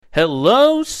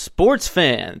Hello, sports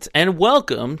fans, and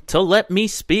welcome to Let Me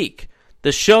Speak,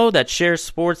 the show that shares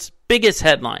sports' biggest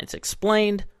headlines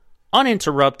explained,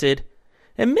 uninterrupted,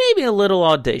 and maybe a little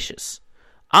audacious.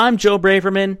 I'm Joe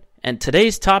Braverman, and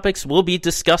today's topics we'll be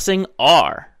discussing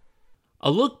are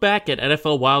a look back at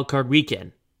NFL Wildcard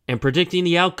Weekend and predicting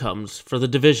the outcomes for the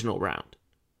divisional round.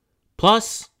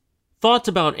 Plus, thoughts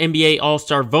about NBA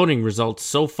All-Star voting results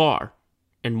so far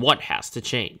and what has to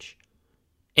change.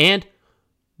 And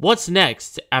what's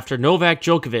next after Novak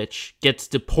Djokovic gets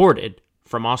deported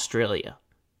from Australia?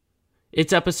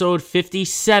 It's episode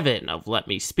 57 of Let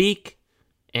Me Speak,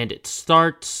 and it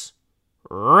starts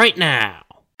right now.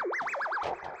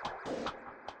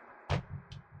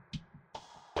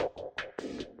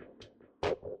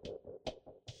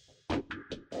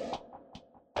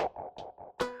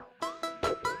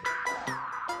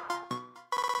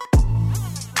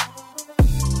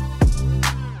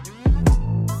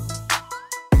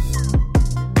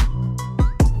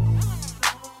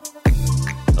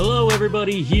 Hello,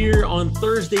 everybody, here on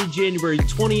Thursday, January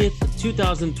 20th,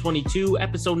 2022,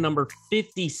 episode number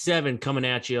 57 coming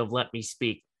at you of Let Me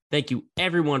Speak. Thank you,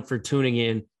 everyone, for tuning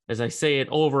in. As I say it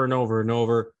over and over and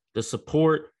over, the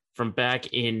support from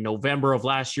back in November of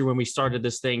last year when we started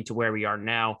this thing to where we are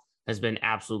now has been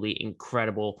absolutely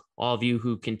incredible. All of you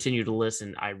who continue to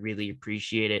listen, I really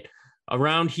appreciate it.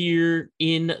 Around here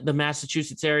in the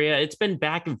Massachusetts area, it's been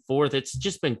back and forth. It's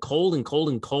just been cold and cold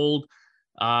and cold.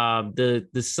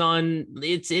 The sun,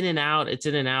 it's in and out.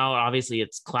 Obviously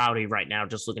it's cloudy right now,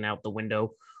 just looking out the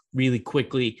window really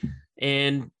quickly.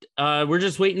 And, we're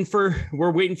waiting for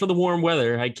the warm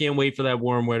weather. I can't wait for that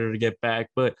warm weather to get back.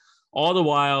 But all the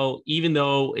while, even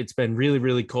though it's been really,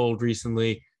 really cold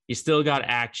recently, you still got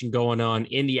action going on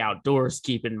in the outdoors.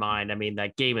 Keep in mind, I mean,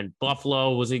 that game in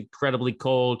Buffalo was incredibly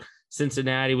cold.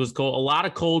 Cincinnati was cold, a lot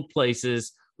of cold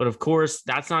places, but of course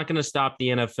that's not going to stop the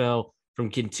NFL from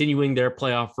continuing their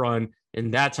playoff run.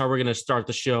 And that's how we're going to start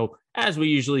the show, as we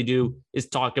usually do, is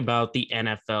talk about the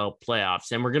NFL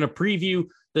playoffs. And we're going to preview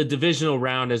the divisional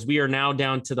round as we are now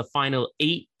down to the final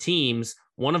 8 teams.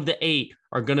 One of the 8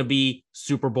 are going to be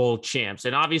Super Bowl champs.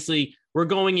 And obviously we're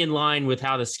going in line with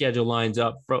how the schedule lines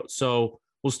up. So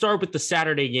we'll start with the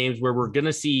Saturday games where we're going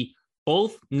to see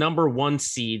both number 1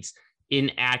 seeds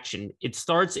in action. It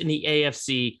starts in the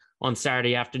AFC on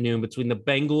Saturday afternoon between the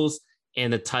Bengals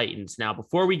and the Titans. Now,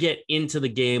 before we get into the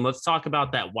game, let's talk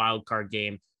about that wild card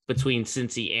game between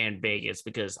Cincy and Vegas,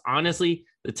 because honestly,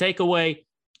 the takeaway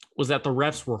was that the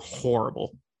refs were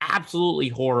horrible, absolutely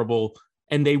horrible.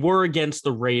 And they were against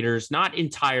the Raiders, not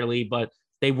entirely, but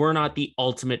they were not the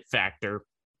ultimate factor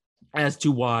as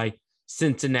to why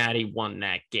Cincinnati won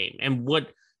that game. And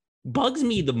what bugs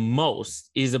me the most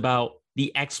is about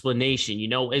the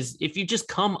explanation, as if you just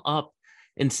come up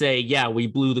and say, yeah, we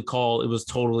blew the call, it was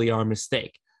totally our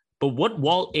mistake. But what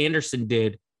Walt Anderson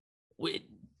did,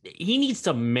 he needs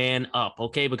to man up,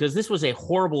 okay? Because this was a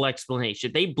horrible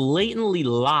explanation. They blatantly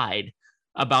lied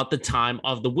about the time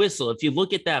of the whistle. If you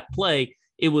look at that play,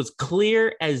 it was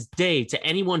clear as day to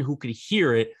anyone who could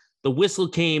hear it. The whistle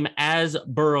came as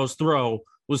Burrow's throw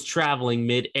was traveling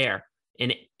midair,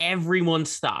 and everyone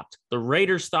stopped. The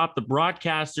Raiders stopped, the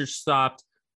broadcasters stopped,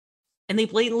 and they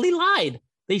blatantly lied.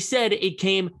 They said it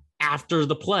came after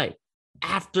the play,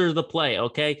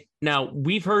 okay? Now,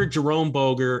 we've heard Jerome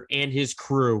Boger and his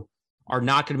crew are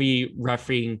not going to be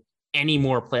refereeing any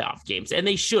more playoff games, and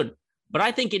they should. But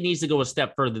I think it needs to go a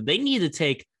step further. They need to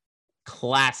take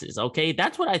classes, okay?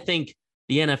 That's what I think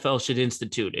the NFL should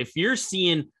institute. If you're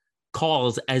seeing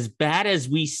calls as bad as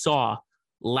we saw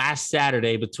last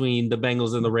Saturday between the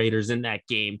Bengals and the Raiders in that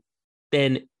game,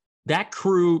 then that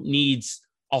crew needs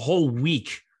a whole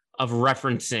week of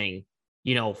referencing,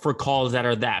 for calls that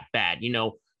are that bad.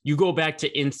 You go back to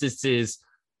instances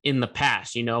in the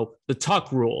past, the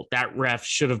Tuck rule, that ref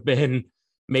should have been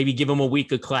maybe give him a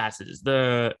week of classes.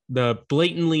 The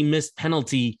blatantly missed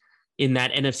penalty in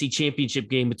that NFC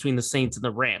Championship game between the Saints and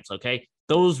the Rams, okay?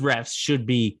 Those refs should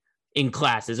be in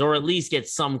classes or at least get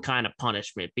some kind of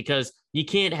punishment, because you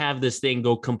can't have this thing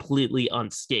go completely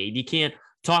unscathed. You can't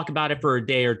talk about it for a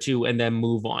day or two and then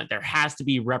move on. There has to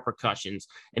be repercussions.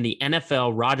 And the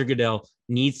NFL, Roger Goodell,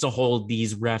 needs to hold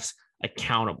these refs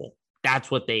accountable. That's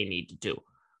what they need to do.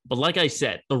 But like I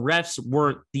said, the refs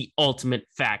weren't the ultimate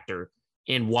factor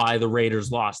in why the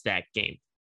Raiders lost that game.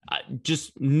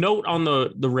 Just note on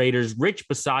the Raiders, Rich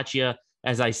Bisaccia,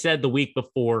 as I said the week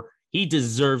before, he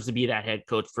deserves to be that head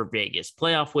coach for Vegas.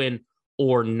 Playoff win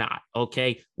or not,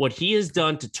 okay? What he has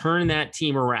done to turn that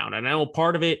team around, and I know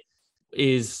part of it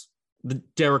is the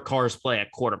Derek Carr's play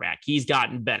at quarterback. He's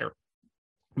gotten better.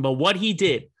 But what he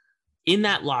did in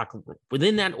that locker room,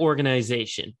 within that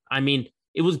organization. I mean,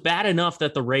 it was bad enough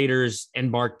that the Raiders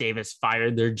and Mark Davis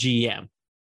fired their GM,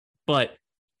 but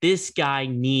this guy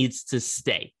needs to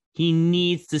stay. He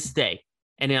needs to stay.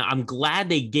 And I'm glad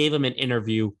they gave him an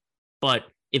interview, but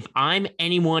if I'm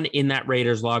anyone in that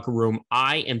Raiders locker room,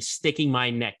 I am sticking my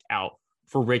neck out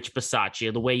for Rich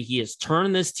Bisaccia, the way he has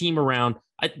turned this team around.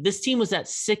 This team was at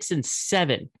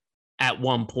 6-7 at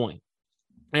one point,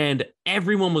 and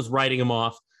everyone was writing him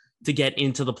off to get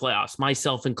into the playoffs,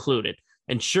 myself included.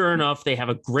 And sure enough, they have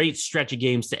a great stretch of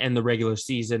games to end the regular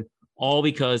season, all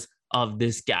because of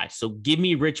this guy. So give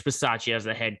me Rich Bisaccia as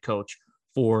the head coach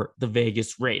for the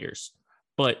Vegas Raiders.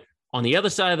 But on the other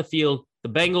side of the field, the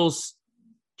Bengals,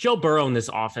 Joe Burrow in this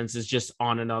offense is just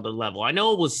on another level. I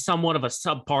know it was somewhat of a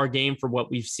subpar game for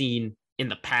what we've seen in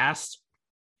the past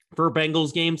for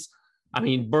Bengals games. I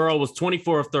mean, Burrow was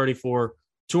 24 of 34,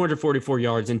 244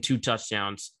 yards and 2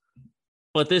 touchdowns.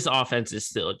 But this offense is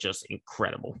still just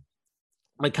incredible.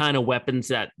 The kind of weapons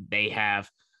that they have.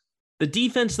 The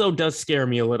defense, though, does scare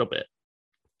me a little bit.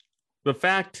 The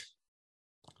fact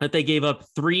that they gave up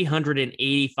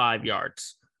 385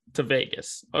 yards to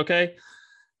Vegas, okay?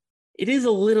 It is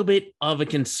a little bit of a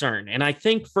concern. And I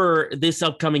think for this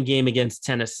upcoming game against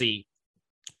Tennessee,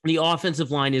 the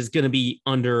offensive line is going to be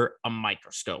under a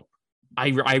microscope.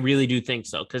 I really do think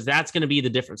so, because that's going to be the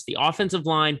difference. The offensive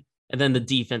line and then the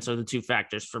defense are the two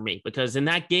factors for me, because in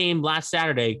that game last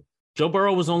Saturday, Joe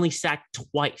Burrow was only sacked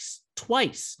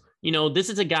twice. You know, this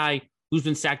is a guy who's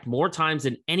been sacked more times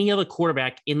than any other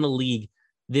quarterback in the league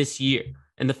this year.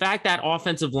 And the fact that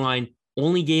offensive line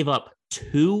only gave up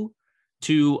 2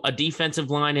 to a defensive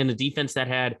line and a defense that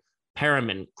had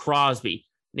Perriman, Crosby,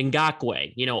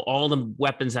 Ngakoue, you know, all the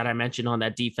weapons that I mentioned on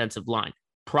that defensive line.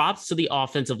 Props to the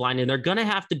offensive line, and they're going to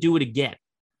have to do it again.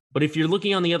 But if you're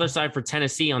looking on the other side for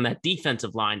Tennessee on that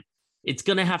defensive line, it's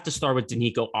going to have to start with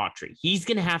Denico Autry. He's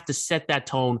going to have to set that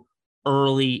tone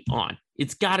early on.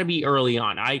 It's got to be early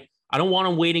on. I don't want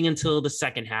him waiting until the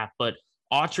second half, but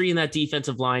Autry and that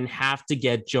defensive line have to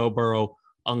get Joe Burrow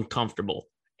uncomfortable.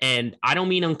 And I don't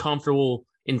mean uncomfortable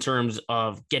in terms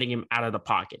of getting him out of the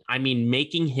pocket. I mean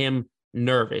making him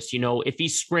nervous. You know, if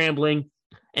he's scrambling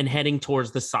and heading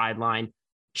towards the sideline,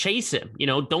 chase him. You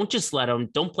know, don't just let him,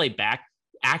 don't play back.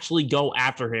 Actually go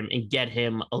after him and get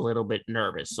him a little bit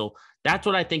nervous. So that's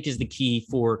what I think is the key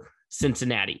for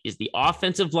Cincinnati, is the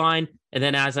offensive line. And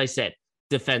then, as I said,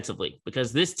 defensively,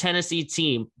 because this Tennessee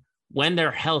team, when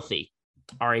they're healthy,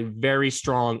 are a very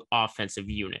strong offensive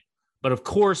unit. But of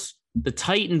course, the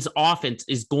Titans offense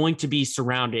is going to be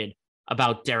surrounded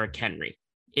about Derrick Henry.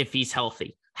 If he's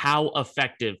healthy, how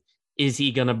effective is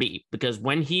he going to be? Because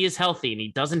when he is healthy and he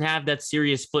doesn't have that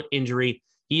serious foot injury,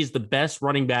 he's the best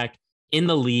running back in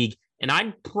the league. And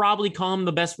I'd probably call him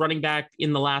the best running back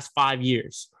in the last 5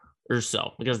 years or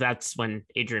so, because that's when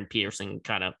Adrian Peterson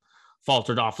kind of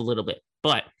faltered off a little bit.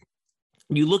 But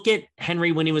you look at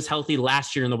Henry when he was healthy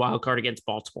last year in the wild card against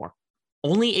Baltimore,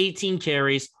 only 18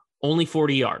 carries, only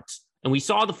 40 yards. And we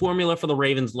saw the formula for the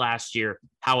Ravens last year,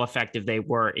 how effective they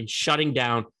were in shutting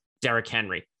down Derrick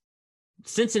Henry.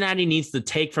 Cincinnati needs to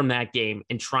take from that game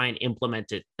and try and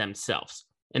implement it themselves.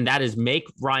 And that is make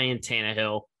Ryan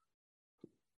Tannehill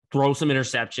throw some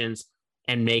interceptions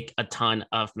and make a ton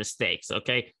of mistakes,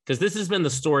 okay? Because this has been the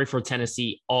story for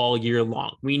Tennessee all year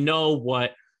long. We know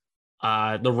what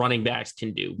the running backs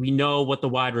can do. We know what the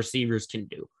wide receivers can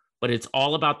do. But it's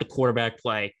all about the quarterback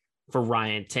play for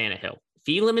Ryan Tannehill. If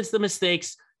he limits the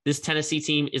mistakes, this Tennessee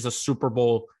team is a Super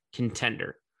Bowl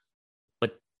contender.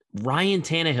 But Ryan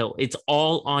Tannehill, it's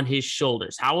all on his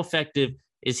shoulders. How effective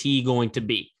is he going to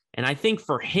be? And I think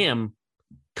for him,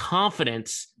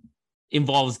 confidence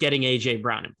involves getting A.J.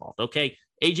 Brown involved, okay?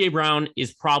 A.J. Brown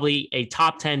is probably a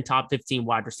top 10, top 15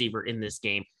 wide receiver in this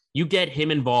game. You get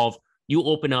him involved, you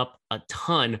open up a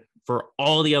ton for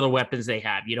all the other weapons they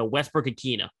have. You know,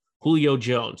 Westbrook-Ikhine, Julio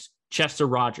Jones, Chester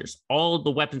Rogers, all of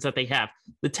the weapons that they have.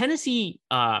 The Tennessee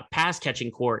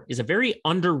pass-catching core is a very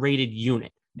underrated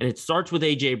unit, and it starts with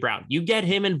A.J. Brown. You get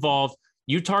him involved,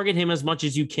 you target him as much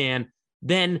as you can,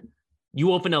 then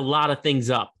you open a lot of things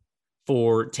up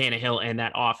for Tannehill and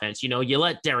that offense. You know, you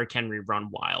let Derrick Henry run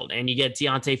wild, and you get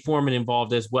Deontay Foreman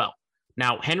involved as well.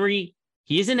 Now, Henry,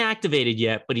 he isn't activated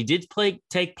yet, but he did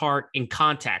take part in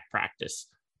contact practice.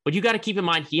 But you got to keep in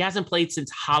mind, he hasn't played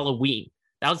since Halloween.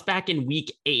 That was back in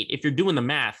week 8. If you're doing the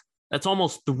math, that's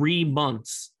almost 3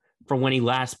 months from when he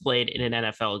last played in an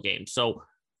NFL game. So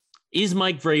is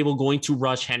Mike Vrabel going to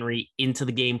rush Henry into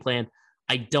the game plan?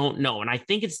 I don't know. And I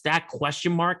think it's that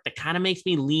question mark that kind of makes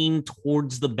me lean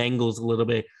towards the Bengals a little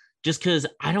bit, just because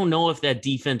I don't know if that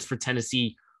defense for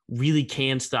Tennessee really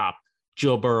can stop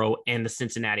Joe Burrow and the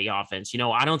Cincinnati offense.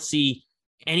 I don't see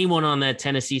anyone on that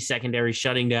Tennessee secondary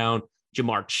shutting down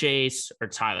Jamar Chase or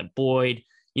Tyler Boyd.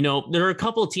 There are a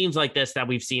couple of teams like this that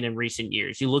we've seen in recent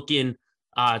years. You look in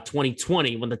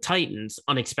 2020 when the Titans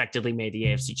unexpectedly made the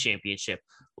AFC Championship.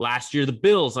 Last year, the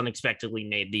Bills unexpectedly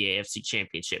made the AFC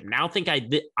Championship. Now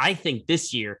I think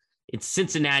this year it's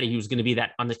Cincinnati who's going to be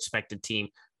that unexpected team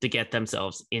to get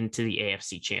themselves into the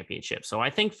AFC Championship. So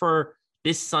I think for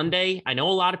this Sunday, I know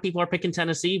a lot of people are picking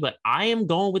Tennessee, but I am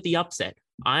going with the upset.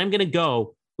 I'm going to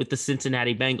go with the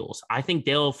Cincinnati Bengals. I think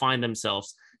they'll find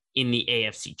themselves in the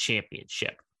AFC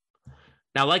Championship.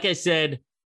 Now, like I said,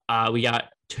 we got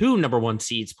 2 number 1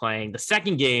 seeds playing. The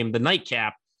second game, the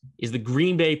nightcap, is the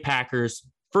Green Bay Packers.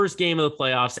 First game of the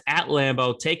playoffs at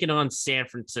Lambeau, taking on San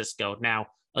Francisco. Now,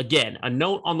 again, a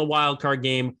note on the wild card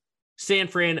game. San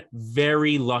Fran,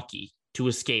 very lucky to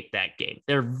escape that game.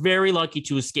 They're very lucky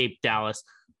to escape Dallas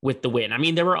with the win. I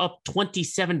mean, they were up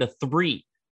 27-3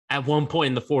 at one point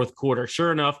in the fourth quarter.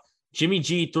 Sure enough, Jimmy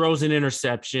G throws an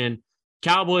interception.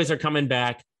 Cowboys are coming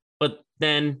back, but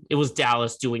then it was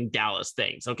Dallas doing Dallas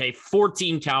things. Okay,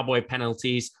 14 Cowboy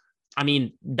penalties. I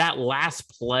mean, that last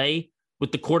play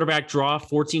with the quarterback draw,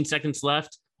 14 seconds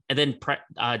left, and then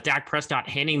Dak Prescott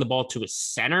handing the ball to his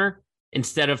center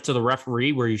instead of to the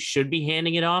referee where you should be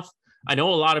handing it off. I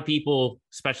know a lot of people,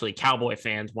 especially Cowboy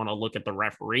fans, want to look at the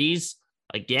referees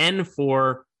again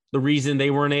for the reason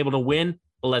they weren't able to win.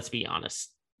 But let's be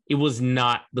honest, it was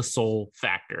not the sole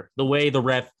factor. The way the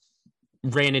ref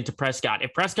ran into Prescott.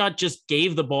 If Prescott just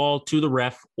gave the ball to the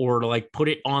ref or put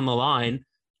it on the line,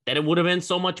 then it would have been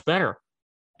so much better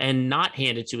and not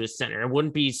handed to his center. It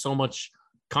wouldn't be so much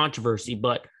controversy.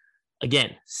 But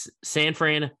again, San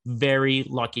Fran, very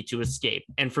lucky to escape.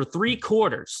 And for 3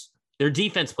 quarters, their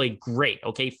defense played great.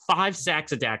 Okay, 5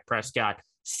 sacks of Dak Prescott,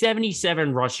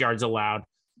 77 rush yards allowed.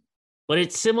 But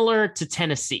it's similar to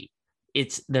Tennessee.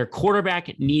 It's their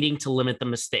quarterback needing to limit the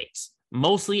mistakes,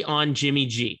 mostly on Jimmy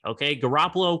G. Okay,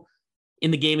 Garoppolo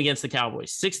in the game against the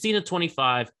Cowboys, 16-25,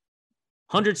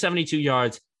 172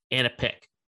 yards, and a pick.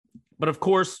 But of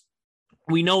course,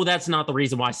 we know that's not the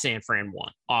reason why San Fran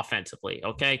won offensively.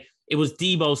 Okay, it was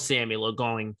Deebo Samuel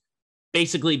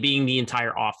basically being the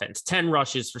entire offense. 10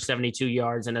 rushes for 72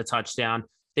 yards and a touchdown.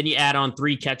 Then you add on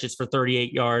 3 catches for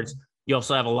 38 yards. You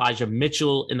also have Elijah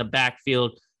Mitchell in the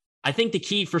backfield. I think the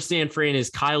key for San Fran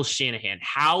is Kyle Shanahan.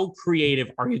 How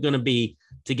creative are you going to be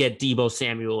to get Deebo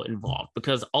Samuel involved?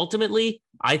 Because ultimately,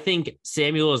 I think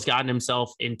Samuel has gotten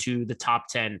himself into the top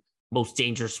 10 most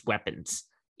dangerous weapons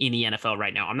in the NFL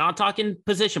right now. I'm not talking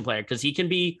position player because he can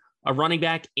be a running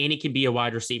back and he can be a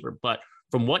wide receiver. But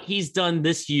from what he's done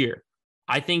this year,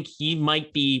 I think he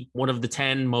might be one of the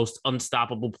 10 most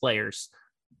unstoppable players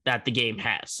that the game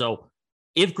has. So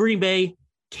if Green Bay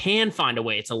can find a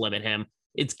way to limit him,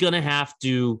 it's going to have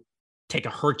to take a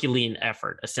Herculean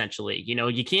effort, essentially.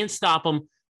 You can't stop him,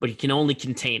 but you can only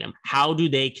contain him. How do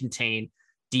they contain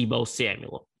Deebo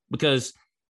Samuel? Because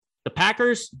the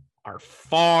Packers are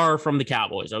far from the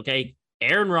Cowboys, okay?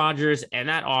 Aaron Rodgers and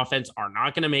that offense are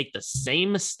not going to make the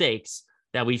same mistakes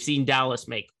that we've seen Dallas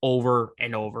make over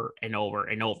and over and over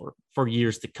and over for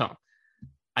years to come.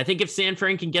 I think if San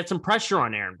Fran can get some pressure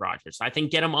on Aaron Rodgers, I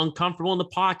think get him uncomfortable in the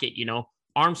pocket,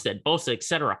 Armstead, Bosa,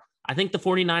 etc., I think the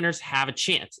 49ers have a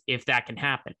chance if that can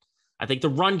happen. I think the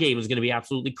run game is going to be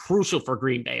absolutely crucial for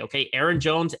Green Bay. Okay, Aaron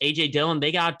Jones, A.J. Dillon,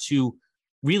 they got to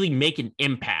really make an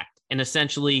impact and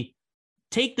essentially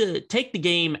take the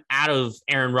game out of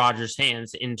Aaron Rodgers'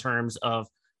 hands in terms of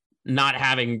not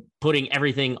putting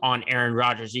everything on Aaron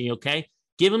Rodgers. Okay,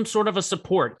 give him sort of a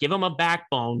support, give him a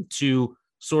backbone to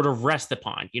sort of rest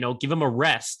upon. Give him a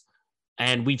rest.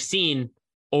 And we've seen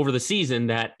over the season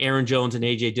that Aaron Jones and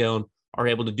A.J. Dillon are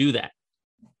able to do that.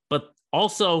 But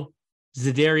also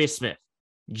Za'Darius Smith,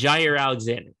 Jair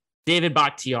Alexander, David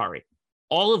Bakhtiari,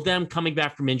 all of them coming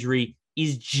back from injury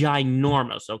is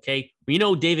ginormous, okay? We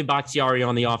know David Bakhtiari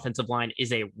on the offensive line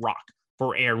is a rock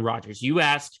for Aaron Rodgers.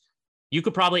 You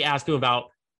could probably ask him about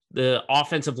the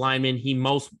offensive lineman he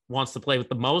most wants to play with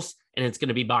the most, and it's going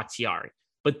to be Bakhtiari.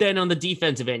 But then on the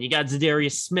defensive end, you got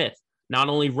Za'Darius Smith, not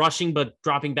only rushing, but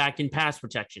dropping back in pass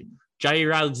protection.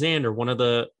 Jair Alexander, one of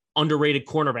the underrated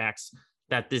cornerbacks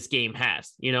that this game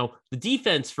has. The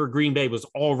defense for Green Bay was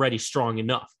already strong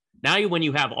enough. Now, when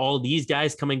you have all these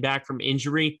guys coming back from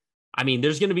injury, I mean,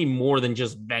 there's going to be more than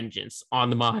just vengeance on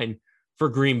the mind for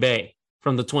Green Bay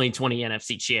from the 2020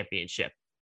 NFC Championship.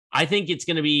 I think it's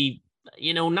going to be,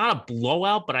 not a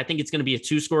blowout, but I think it's going to be a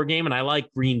 2-score game, and I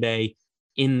like Green Bay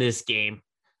in this game.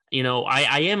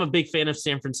 I am a big fan of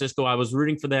San Francisco. I was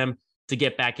rooting for them to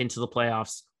get back into the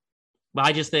playoffs. But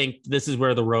I just think this is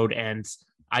where the road ends.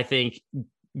 I think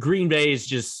Green Bay is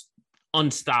just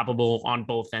unstoppable on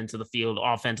both ends of the field,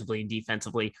 offensively and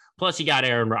defensively. Plus, you got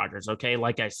Aaron Rodgers, okay?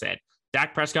 Like I said,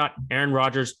 Dak Prescott, Aaron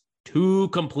Rodgers, two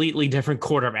completely different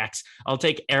quarterbacks. I'll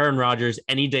take Aaron Rodgers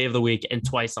any day of the week and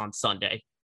twice on Sunday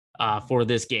for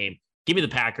this game. Give me the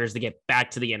Packers to get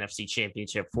back to the NFC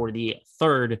Championship for the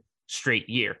third straight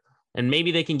year. And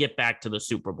maybe they can get back to the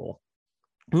Super Bowl.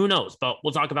 Who knows? But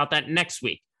we'll talk about that next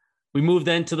week. We move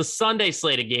then to the Sunday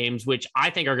slate of games, which I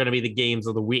think are going to be the games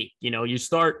of the week. You know, you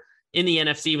start in the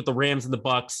NFC with the Rams and the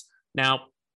Bucks. Now,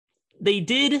 they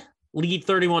did lead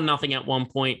 31-0 at one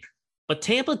point, but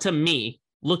Tampa, to me,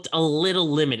 looked a little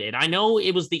limited. I know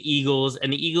it was the Eagles,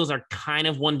 and the Eagles are kind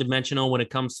of one-dimensional when it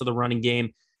comes to the running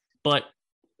game. But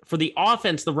for the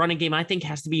offense, the running game, I think,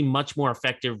 has to be much more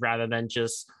effective rather than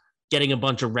just getting a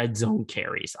bunch of red zone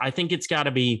carries. I think it's got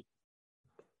to be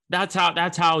that's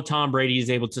how Tom Brady is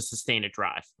able to sustain a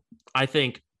drive. I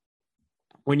think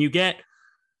when you get,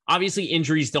 obviously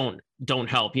injuries don't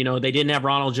help. You know, they didn't have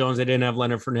Ronald Jones, they didn't have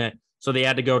Leonard Fournette, so they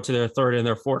had to go to their third and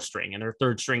their fourth string, and their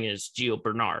third string is Gio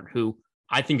Bernard, who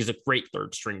I think is a great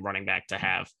third string running back to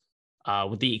have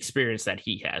with the experience that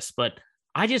he has. But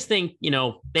I just think, you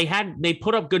know, they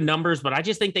put up good numbers, but I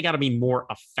just think they got to be more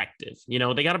effective. You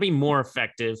know, they got to be more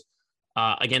effective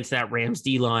against that Rams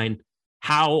D line.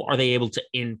 How are they able to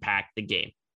impact the game?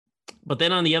 But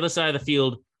then on the other side of the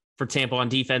field for Tampa on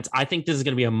defense, I think this is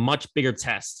going to be a much bigger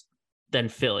test than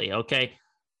Philly, okay?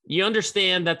 You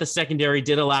understand that the secondary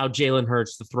did allow Jalen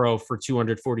Hurts to throw for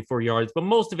 244 yards, but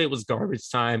most of it was garbage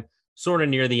time, sort of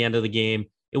near the end of the game.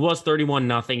 It was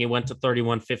 31-0. It went to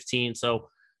 31-15. So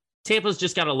Tampa's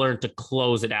just got to learn to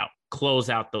close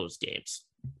out those games.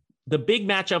 The big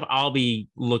matchup I'll be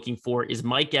looking for is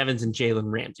Mike Evans and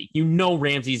Jalen Ramsey. You know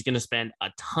Ramsey's going to spend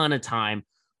a ton of time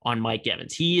on Mike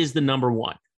Evans. He is the number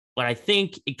one. But I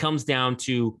think it comes down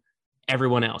to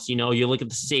everyone else. You know, you look at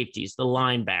the safeties, the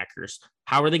linebackers.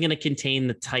 How are they going to contain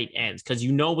the tight ends? Because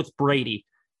you know with Brady,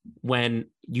 when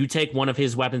you take one of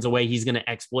his weapons away, he's going to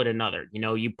exploit another. You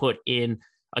know, you put in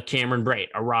a Cameron Brate,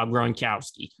 a Rob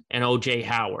Gronkowski, an O.J.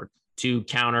 Howard to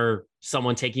counter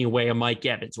someone taking away a Mike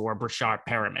Evans or a Brashard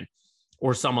Perriman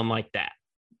or someone like that.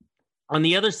 On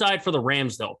the other side for the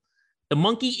Rams, though, the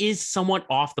monkey is somewhat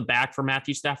off the back for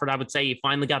Matthew Stafford, I would say. He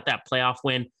finally got that playoff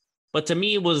win. But to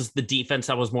me, it was the defense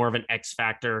that was more of an X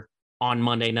factor on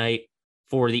Monday night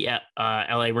for the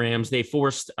LA Rams. They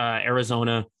forced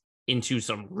Arizona into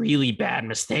some really bad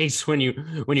mistakes when you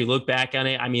look back on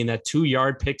it. I mean, that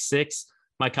 2-yard pick six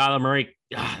by Kyler Murray,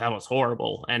 that was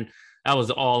horrible. And that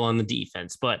was all on the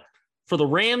defense. But for the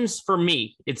Rams, for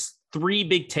me, it's 3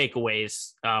 big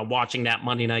takeaways watching that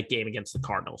Monday night game against the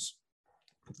Cardinals.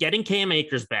 Getting Cam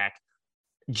Akers back,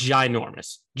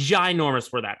 ginormous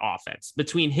for that offense.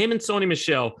 Between him and Sony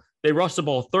Michel, they rushed the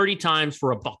ball 30 times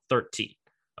for $113.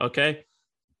 Okay.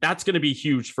 That's going to be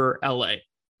huge for LA,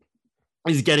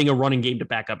 is getting a running game to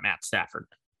back up Matt Stafford.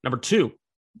 Number 2,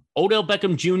 Odell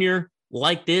Beckham Jr.,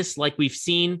 like we've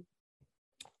seen,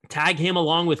 tag him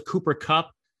along with Cooper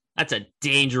Kupp. That's a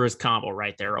dangerous combo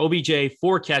right there. OBJ,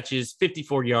 4 catches,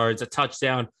 54 yards, a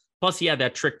touchdown. Plus he had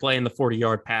that trick play in the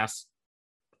 40-yard pass.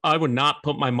 I would not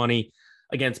put my money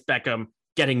against Beckham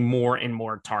getting more and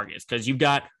more targets, because you've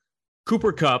got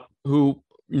Cooper Kupp, who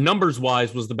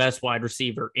numbers-wise was the best wide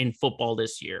receiver in football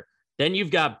this year. Then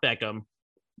you've got Beckham,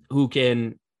 who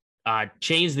can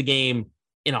change the game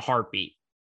in a heartbeat.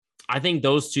 I think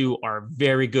those two are a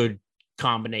very good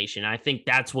combination. I think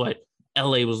that's what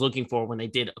LA was looking for when they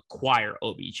did acquire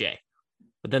OBJ.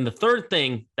 But then the third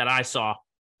thing that I saw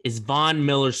is Von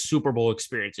Miller's Super Bowl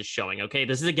experience is showing. Okay,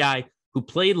 this is a guy who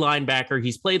played linebacker.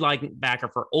 He's played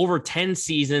linebacker for over 10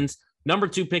 seasons, number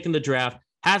 2 pick in the draft,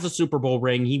 has a Super Bowl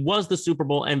ring. He was the Super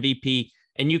Bowl MVP,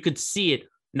 and you could see it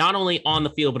not only on the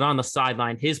field, but on the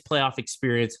sideline. His playoff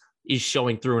experience is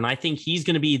showing through, and I think he's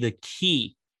going to be the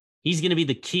key. He's going to be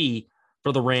the key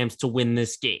for the Rams to win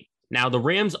this game. Now, the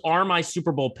Rams are my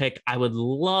Super Bowl pick. I would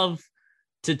love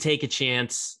to take a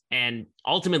chance, and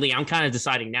ultimately, I'm kind of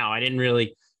deciding now. I didn't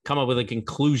really come up with a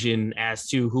conclusion as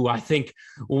to who I think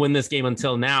will win this game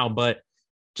until now, but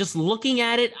just looking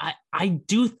at it, I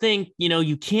do think, you know,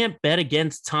 you can't bet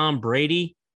against Tom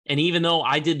Brady. And even though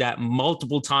I did that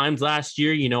multiple times last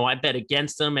year, you know, I bet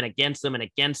against him and against him and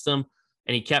against him,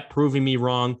 and he kept proving me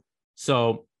wrong.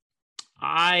 So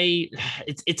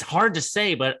it's hard to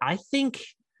say, but I think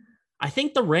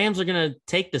the Rams are going to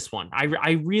take this one. I'm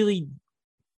going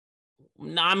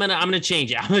to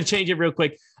change it. I'm going to change it real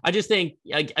quick. I just think,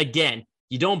 again,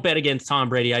 you don't bet against Tom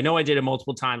Brady. I know I did it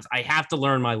multiple times. I have to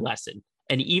learn my lesson.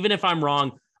 And even if I'm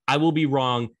wrong, I will be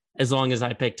wrong as long as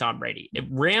I pick Tom Brady. If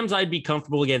Rams, I'd be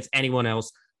comfortable against anyone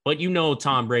else. but you know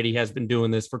Tom Brady has been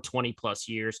doing this for 20 plus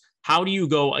years. How do you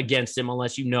go against him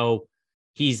unless you know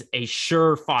he's a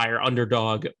surefire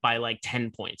underdog by like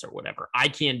 10 points or whatever? I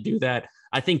can't do that.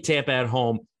 I think Tampa at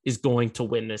home is going to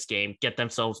win this game, get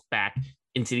themselves back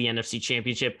into the NFC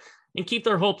Championship, and keep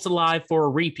their hopes alive for a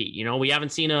repeat. You know, we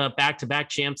haven't seen a back-to-back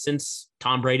champ since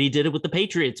Tom Brady did it with the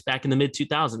Patriots back in the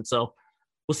mid-2000s. So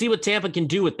we'll see what Tampa can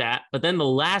do with that. But then the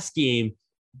last game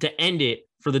to end it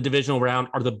for the divisional round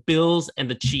are the Bills and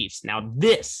the Chiefs. Now,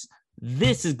 this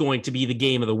is going to be the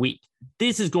game of the week.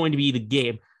 This is going to be the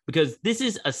game because this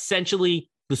is essentially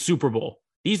the Super Bowl.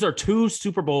 These are two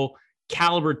Super Bowl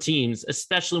caliber teams,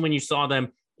 especially when you saw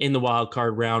them in the wild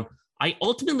card round. I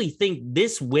ultimately think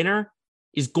this winner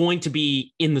is going to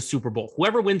be in the Super Bowl.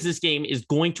 Whoever wins this game is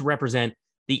going to represent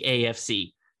the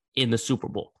AFC in the Super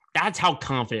Bowl. That's how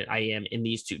confident I am in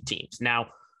these two teams. Now,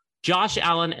 Josh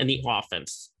Allen and the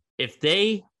offense, if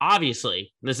they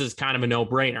obviously, this is kind of a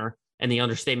no-brainer and the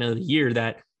understatement of the year,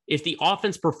 that if the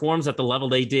offense performs at the level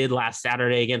they did last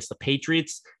Saturday against the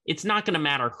Patriots, it's not going to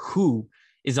matter who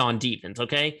is on defense,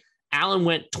 okay? Allen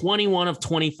went 21 of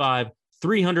 25,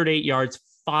 308 yards,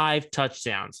 5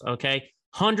 touchdowns, okay?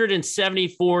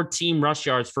 174 team rush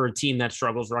yards for a team that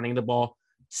struggles running the ball,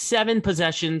 7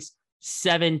 possessions,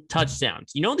 7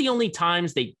 touchdowns. You know, the only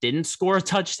times they didn't score a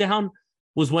touchdown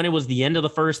was when it was the end of the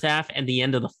first half and the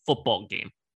end of the football game.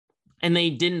 And they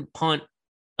didn't punt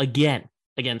again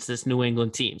against this New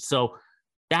England team. So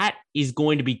that is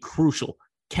going to be crucial.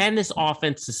 Can this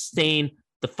offense sustain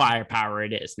the firepower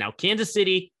it is? Now, Kansas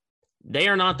City, they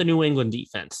are not the New England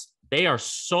defense. They are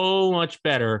so much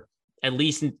better, at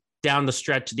least down the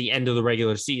stretch to the end of the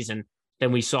regular season,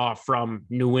 than we saw from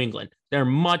New England. They're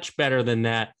much better than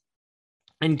that.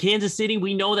 And Kansas City,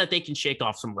 we know that they can shake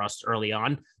off some rust early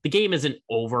on. The game isn't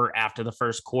over after the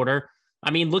first quarter. I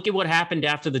mean, look at what happened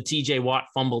after the TJ Watt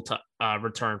fumble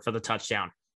return for the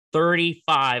touchdown.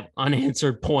 35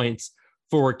 unanswered points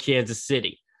for Kansas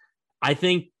City. I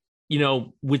think, you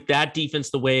know, with that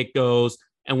defense, the way it goes,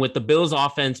 and with the Bills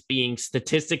offense being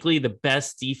statistically the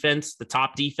best defense, the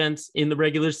top defense in the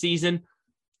regular season,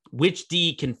 which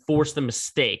D can force the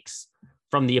mistakes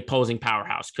from the opposing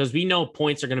powerhouse? Because we know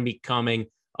points are going to be coming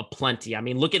aplenty. I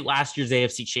mean, look at last year's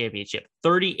AFC Championship,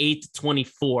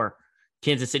 38-24,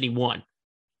 Kansas City won.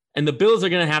 And the Bills are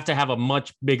going to have a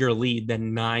much bigger lead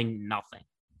than 9-0.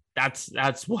 That's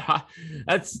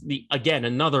again,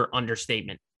 another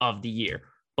understatement of the year.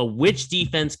 But which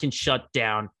defense can shut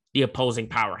down the opposing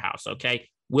powerhouse? Okay.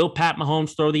 Will Pat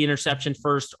Mahomes throw the interception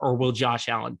first, or will Josh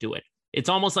Allen do it? It's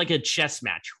almost like a chess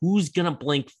match. Who's going to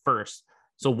blink first?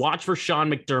 So watch for Sean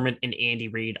McDermott and Andy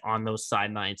Reid on those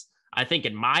sidelines. I think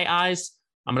in my eyes,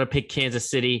 I'm going to pick Kansas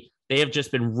City. They have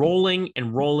just been rolling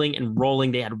and rolling and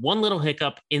rolling. They had one little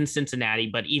hiccup in Cincinnati,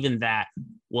 but even that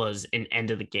was an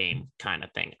end of the game kind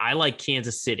of thing. I like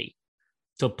Kansas City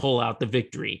to pull out the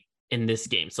victory in this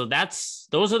game. So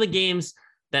those are the games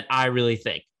that I really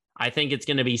think. I think it's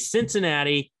going to be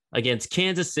Cincinnati against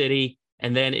Kansas City,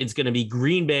 and then it's going to be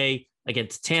Green Bay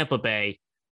against Tampa Bay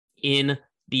in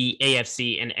the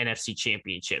AFC and NFC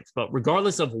championships. But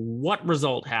regardless of what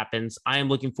result happens, I am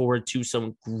looking forward to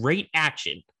some great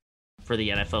action for the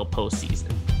NFL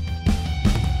postseason.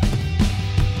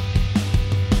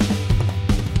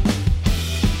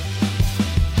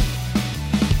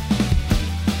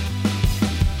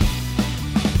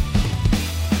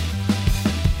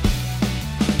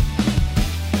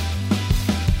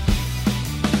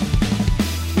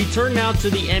 Turn now to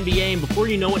the NBA, and before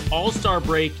you know it, All-Star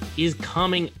break is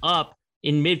coming up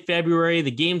in mid-February.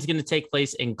 The game's going to take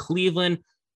place in Cleveland.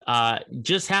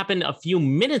 Just happened a few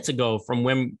minutes ago from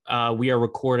when we are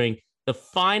recording. The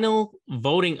final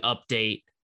voting update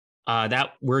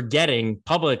that we're getting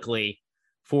publicly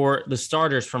for the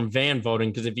starters from fan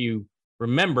voting, because if you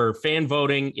remember, fan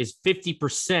voting is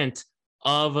 50%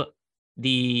 of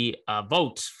the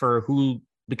votes for who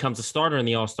becomes a starter in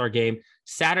the All-Star game.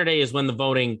 Saturday is when the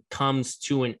voting comes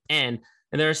to an end.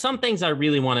 And there are some things I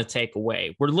really want to take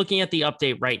away. We're looking at the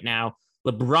update right now.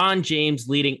 LeBron James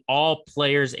leading all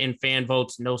players in fan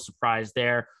votes. No surprise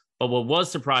there. But what was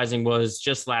surprising was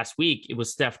just last week, it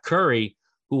was Steph Curry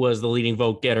who was the leading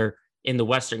vote getter in the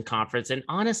Western Conference. And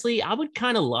honestly, I would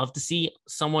kind of love to see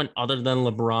someone other than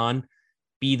LeBron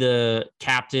be the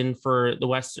captain for the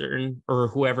Western or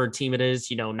whoever team it is,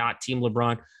 you know, not Team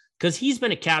LeBron. Because he's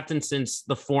been a captain since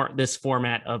this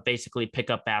format of basically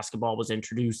pickup basketball was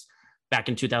introduced back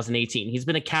in 2018. He's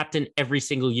been a captain every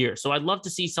single year. So I'd love to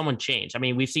see someone change. I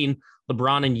mean, we've seen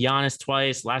LeBron and Giannis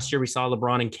twice. Last year, we saw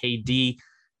LeBron and KD.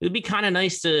 It would be kind of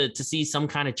nice to see some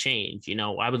kind of change. You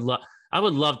know, I would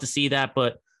love to see that,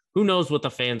 but who knows what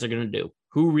the fans are going to do.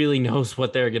 who really knows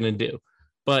what they're going to do?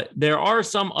 But there are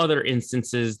some other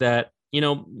instances that,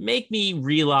 make me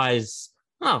realize,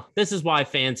 oh, this is why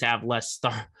fans have less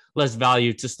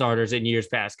value to starters in years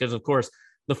past. Because, of course,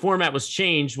 the format was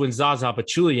changed when Zaza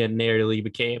Pachulia nearly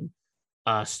became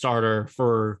a starter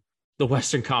for the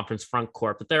Western Conference front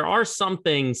court. But there are some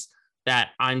things that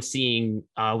I'm seeing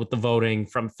with the voting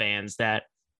from fans that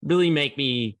really make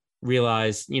me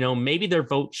realize, maybe their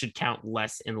vote should count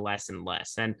less and less and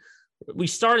less. And we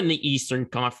start in the Eastern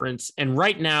Conference, and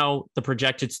right now the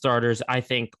projected starters, I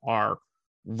think, are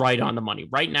right on the money.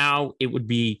 Right now, it would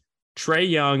be Trae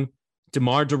Young,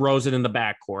 DeMar DeRozan in the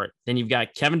backcourt. Then you've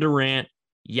got Kevin Durant,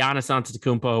 Giannis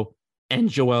Antetokounmpo, and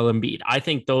Joel Embiid. I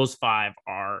think those five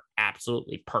are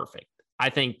absolutely perfect.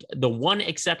 I think the one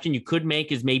exception you could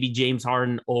make is maybe James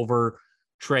Harden over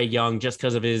Trae Young just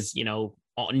because of his,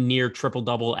 near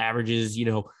triple-double averages,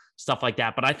 stuff like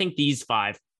that. But I think these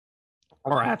five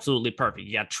are absolutely perfect.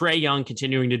 You got Trae Young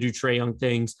continuing to do Trae Young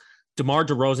things. DeMar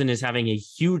DeRozan is having a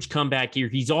huge comeback year.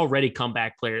 He's already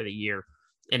comeback player of the year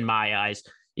in my eyes.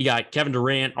 You got Kevin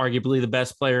Durant, arguably the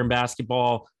best player in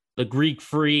basketball, the Greek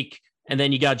Freak, and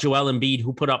then you got Joel Embiid,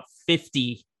 who put up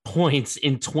 50 points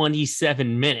in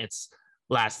 27 minutes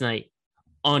last night.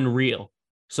 Unreal.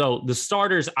 So the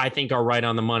starters, I think, are right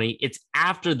on the money. It's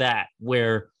after that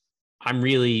where I'm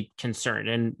really concerned.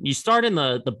 And you start in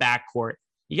the backcourt.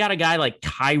 You got a guy like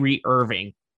Kyrie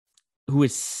Irving, who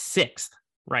is sixth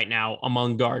right now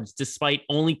among guards, despite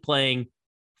only playing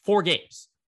 4 games.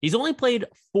 He's only played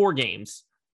 4 games.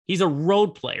 He's a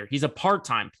road player. He's a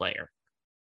part-time player.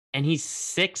 And he's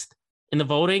sixth in the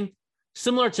voting.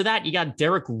 Similar to that, you got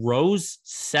Derrick Rose,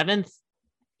 7th.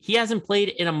 He hasn't played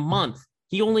in a month.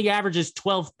 He only averages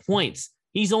 12 points.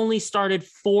 He's only started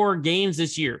 4 games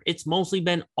this year. It's mostly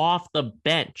been off the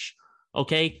bench.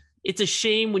 Okay. It's a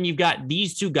shame when you've got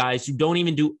these 2 guys who don't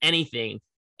even do anything,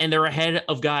 and they're ahead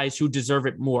of guys who deserve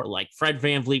it more, like Fred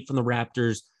VanVleet from the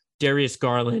Raptors, Darius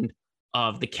Garland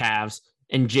of the Cavs,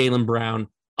 and Jaylen Brown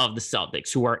of the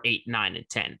Celtics, who are 8, 9, and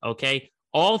 10. Okay.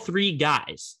 All 3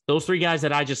 guys, those 3 guys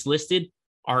that I just listed,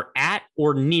 are at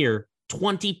or near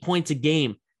 20 points a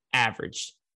game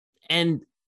averaged. And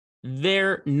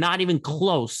they're not even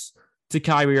close to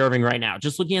Kyrie Irving right now.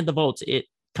 Just looking at the votes,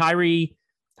 Kyrie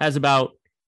has about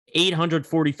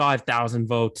 845,000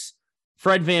 votes.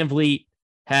 Fred VanVleet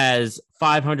has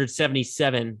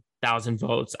 577,000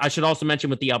 votes. I should also mention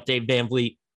with the update,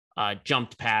 VanVleet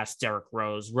jumped past Derrick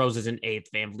Rose. Rose is in 8th,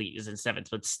 VanVleet is in 7th.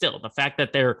 But still, the fact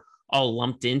that they're all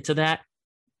lumped into that.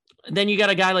 Then you got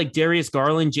a guy like Darius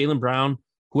Garland, Jaylen Brown,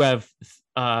 who have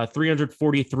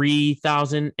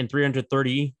 343,000 and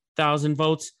 330,000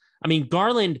 votes. I mean,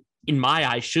 Garland, in my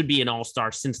eyes, should be an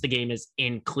all-star since the game is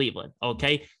in Cleveland,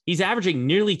 okay? He's averaging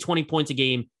nearly 20 points a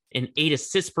game and 8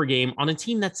 assists per game on a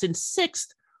team that's in 6th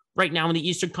right now in the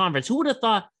Eastern Conference. Who would have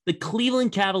thought the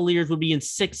Cleveland Cavaliers would be in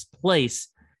 6th place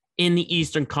in the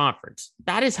Eastern Conference?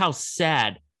 That is how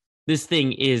sad this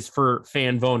thing is for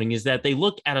fan voting, is that they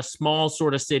look at a small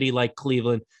sort of city like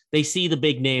Cleveland. They see the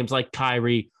big names like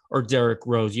Kyrie or Derrick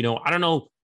Rose. I don't know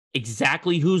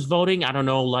exactly who's voting. I don't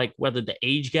know, like, whether the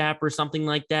age gap or something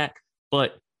like that.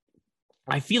 But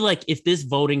I feel like if this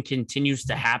voting continues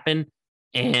to happen,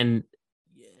 and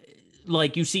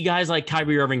like you see guys like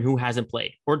Kyrie Irving who hasn't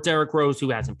played, or Derrick Rose who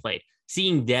hasn't played,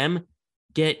 seeing them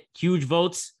get huge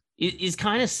votes is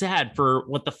kind of sad for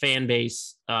what the fan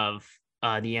base of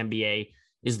the NBA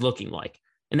is looking like.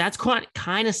 And that's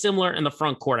kind of similar in the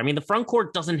front court. I mean, the front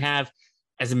court doesn't have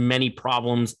as many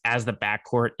problems as the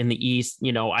backcourt in the East.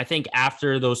 I think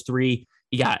after those 3,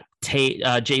 you got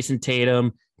Jason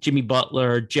Tatum, Jimmy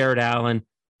Butler, Jared Allen,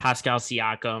 Pascal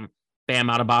Siakam, Bam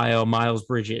Adebayo, Miles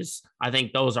Bridges. I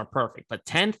think those are perfect. But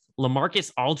 10th,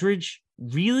 LaMarcus Aldridge,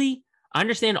 really? I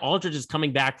understand Aldridge is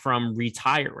coming back from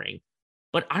retiring,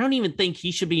 but I don't even think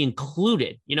he should be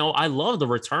included. I love the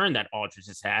return that Aldridge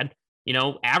has had,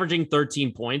 averaging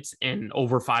 13 points and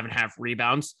over 5.5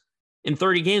 rebounds in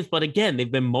 30 games. But again,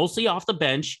 they've been mostly off the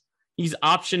bench. He's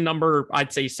option number,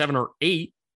 I'd say 7 or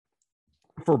 8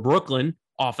 for Brooklyn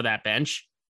off of that bench.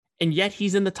 And yet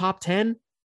he's in the top 10.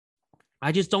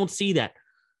 I just don't see that.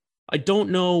 I don't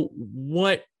know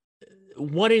what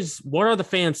are the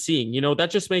fans seeing? That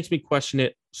just makes me question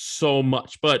it so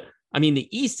much. But I mean, the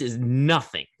East is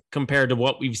nothing compared to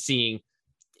what we've seen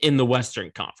in the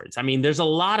Western Conference. I mean, there's a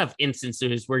lot of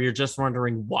instances where you're just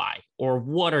wondering why, or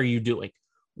what are you doing?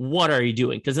 What are you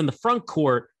doing? Because in the front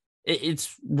court,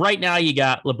 it's right now you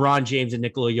got LeBron James and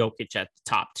Nikola Jokic at the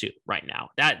top 2 right now.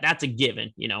 That's a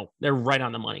given. They're right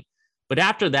on the money. But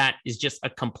after that is just a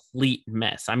complete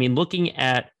mess. I mean, looking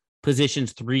at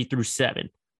positions 3 through 7,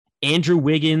 Andrew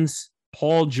Wiggins,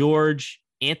 Paul George,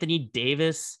 Anthony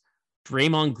Davis,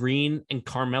 Draymond Green, and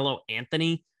Carmelo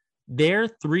Anthony, they're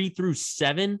 3 through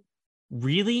 7.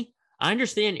 Really? I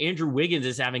understand Andrew Wiggins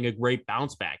is having a great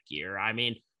bounce back year. I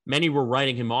mean, many were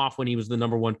writing him off when he was the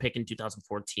number 1 pick in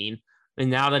 2014. And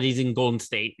now that he's in Golden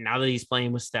State, now that he's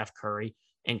playing with Steph Curry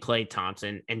and Klay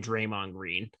Thompson and Draymond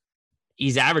Green,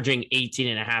 he's averaging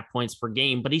 18.5 points per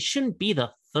game, but he shouldn't be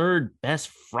the 3rd best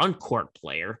front court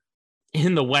player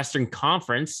in the Western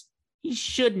Conference. He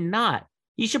should not.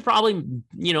 He should probably,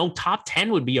 top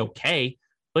 10 would be okay,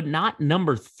 but not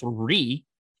number 3.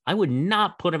 I would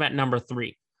not put him at number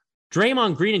 3.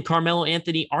 Draymond Green and Carmelo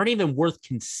Anthony aren't even worth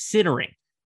considering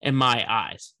in my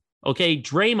eyes. Okay,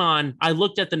 Draymond, I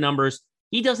looked at the numbers.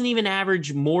 He doesn't even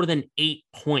average more than 8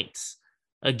 points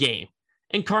a game.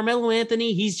 And Carmelo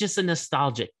Anthony, he's just a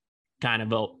nostalgic kind of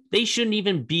vote. They shouldn't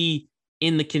even be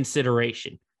in the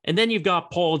consideration. And then you've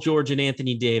got Paul George and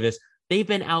Anthony Davis. They've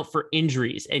been out for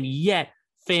injuries, and yet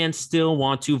fans still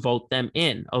want to vote them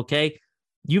in, okay?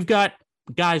 You've got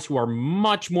guys who are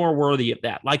much more worthy of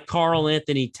that, like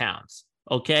Karl-Anthony Towns,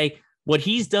 okay? What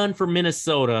he's done for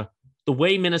Minnesota, the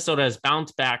way Minnesota has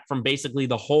bounced back from basically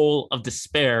the hole of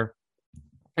despair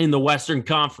in the Western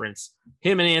Conference,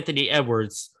 him and Anthony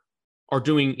Edwards are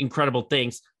doing incredible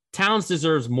things. Towns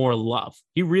deserves more love.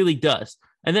 He really does.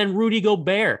 And then Rudy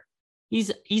Gobert,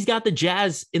 he's got the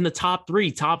Jazz in the top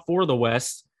 4 of the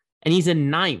West, and he's in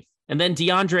 9th. And then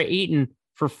DeAndre Ayton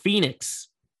for Phoenix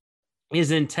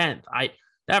is in 10th.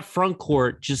 That front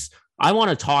court, just, I want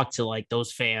to talk to like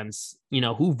those fans,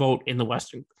 who vote in the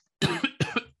Western.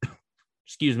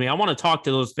 Excuse me. I want to talk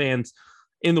to those fans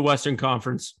in the Western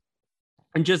Conference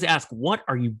and just ask, what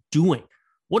are you doing?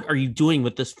 What are you doing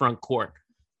with this front court?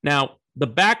 Now, the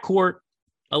back court,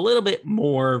 a little bit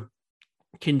more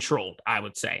controlled, I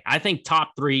would say. I think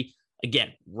top 3,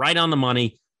 again, right on the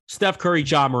money. Steph Curry,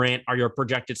 Ja Morant are your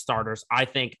projected starters. I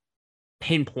think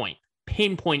pinpoint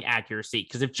accuracy.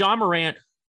 Because if Ja Morant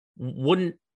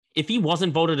if he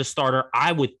wasn't voted a starter,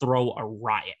 I would throw a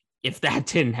riot if that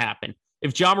didn't happen.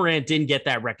 If Ja Morant didn't get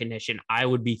that recognition, I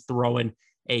would be throwing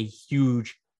a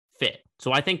huge fit.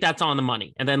 So I think that's on the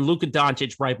money. And then Luka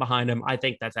Doncic right behind him, I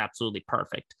think that's absolutely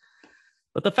perfect.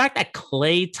 But the fact that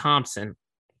Klay Thompson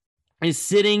is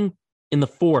sitting in the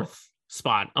 4th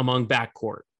spot among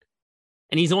backcourt,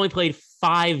 and he's only played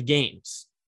 5 games.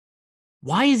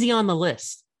 Why is he on the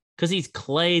list? Because he's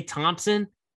Klay Thompson?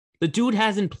 The dude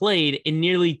hasn't played in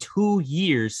nearly 2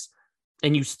 years,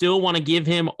 and you still want to give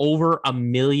him over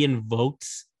 1 million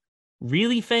votes?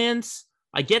 Really, fans?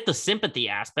 I get the sympathy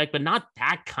aspect, but not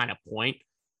that kind of point.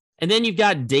 And then you've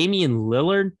got Damian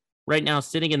Lillard right now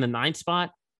sitting in the 9th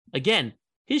spot. Again,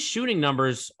 his shooting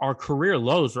numbers are career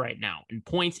lows right now in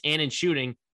points and in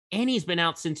shooting, and he's been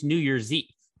out since New Year's Eve.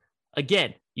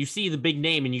 Again, you see the big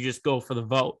name and you just go for the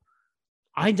vote.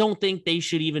 I don't think they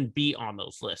should even be on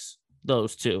those lists,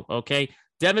 those two, okay?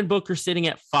 Devin Booker sitting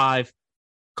at 5.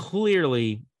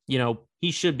 Clearly,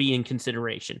 he should be in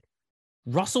consideration.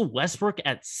 Russell Westbrook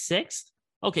at 6th?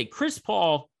 Okay, Chris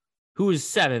Paul, who is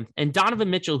 7th, and Donovan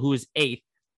Mitchell, who is 8th,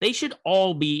 they should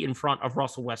all be in front of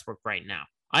Russell Westbrook right now.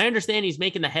 I understand he's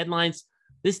making the headlines.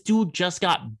 This dude just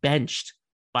got benched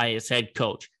by his head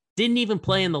coach. Didn't even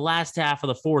play in the last half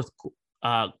of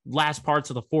the last parts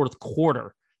of the 4th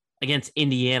quarter against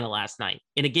Indiana last night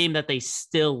in a game that they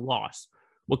still lost.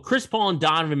 What Chris Paul and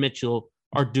Donovan Mitchell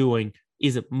are doing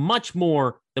is much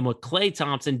more than what Klay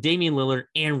Thompson, Damian Lillard,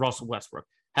 and Russell Westbrook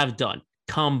have done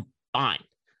combined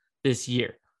this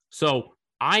year. So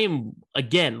I am,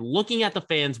 again, looking at the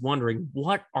fans wondering,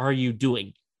 what are you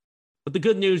doing? But the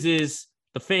good news is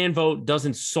the fan vote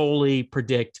doesn't solely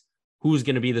predict who's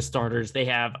going to be the starters. They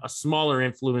have a smaller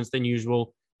influence than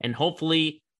usual. And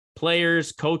hopefully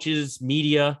players, coaches,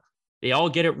 media, they all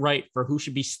get it right for who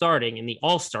should be starting in the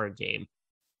All-Star game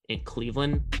in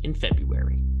Cleveland in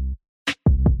February.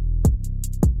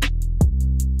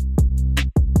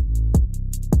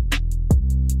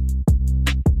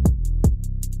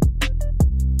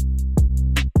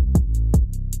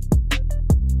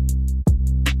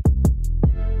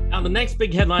 Now, the next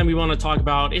big headline we want to talk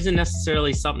about isn't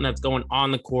necessarily something that's going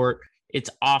on the court. It's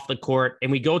off the court.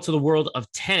 And we go to the world of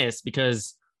tennis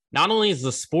because not only is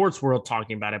the sports world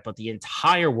talking about it, but the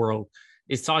entire world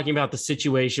is talking about the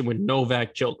situation with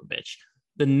Novak Djokovic,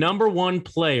 the number 1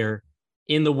 player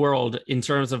in the world in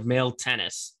terms of male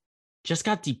tennis, just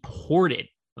got deported.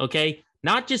 Okay.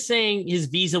 Not just saying his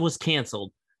visa was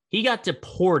canceled. He got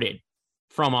deported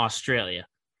from Australia.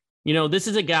 This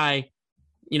is a guy,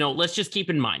 let's just keep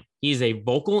in mind, he's a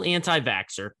vocal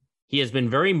anti-vaxxer. He has been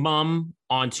very mum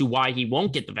onto why he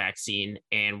won't get the vaccine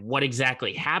and what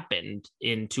exactly happened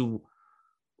into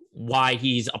why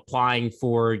he's applying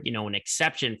for, an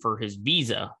exception for his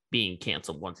visa being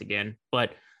canceled once again.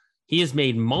 But he has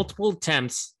made multiple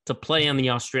attempts to play on the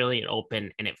Australian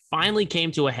Open, and it finally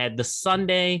came to a head the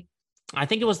Sunday. I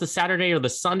think it was the Saturday or the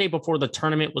Sunday before the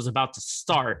tournament was about to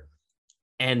start.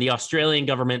 And the Australian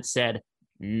government said,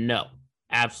 no,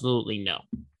 absolutely no.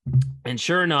 And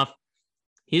sure enough,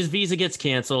 his visa gets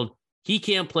canceled. He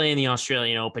can't play in the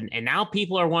Australian Open. And now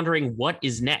people are wondering what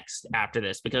is next after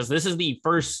this, because this is the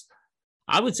first,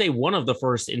 I would say one of the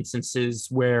first instances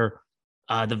where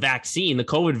the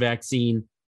COVID vaccine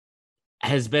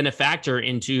has been a factor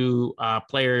into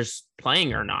players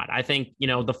playing or not. I think,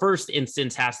 the first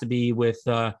instance has to be with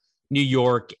New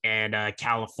York and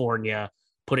California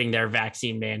putting their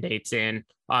vaccine mandates in.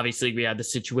 Obviously, we had the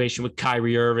situation with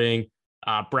Kyrie Irving.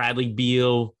 Bradley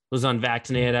Beal was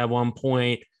unvaccinated at one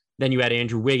point. Then you had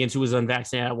Andrew Wiggins, who was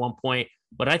unvaccinated at one point.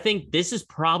 But I think this is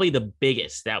probably the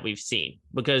biggest that we've seen,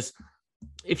 because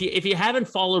if you haven't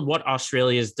followed what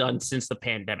Australia has done since the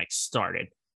pandemic started,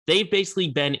 they've basically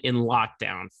been in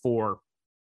lockdown for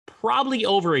probably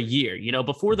over a year.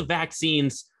 Before the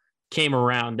vaccines came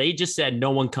around, they just said no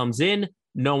one comes in,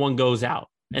 no one goes out.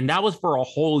 And that was for a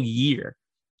whole year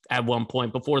at one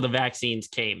point before the vaccines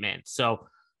came in. So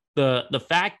the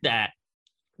fact that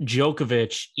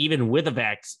Djokovic, even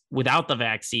without the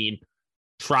vaccine,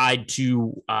 tried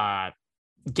to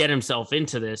get himself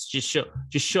into this just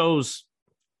shows,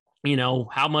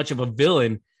 how much of a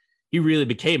villain he really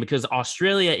became, because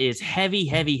Australia is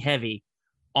heavy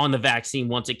on the vaccine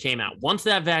once it came out. Once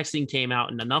that vaccine came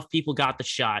out and enough people got the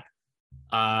shot,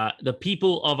 the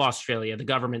people of Australia, the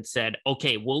government said,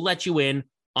 okay, we'll let you in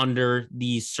under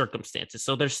these circumstances.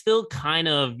 So they're still kind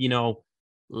of,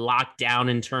 locked down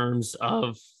in terms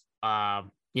of,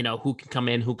 who can come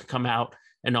in, who can come out,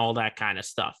 and all that kind of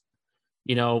stuff.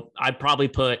 I'd probably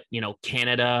put,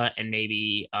 Canada and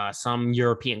maybe some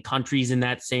European countries in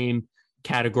that same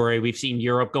category. We've seen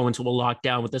Europe go into a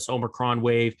lockdown with this Omicron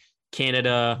wave.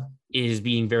 Canada is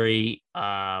being they're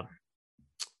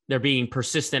being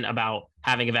persistent about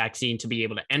having a vaccine to be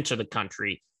able to enter the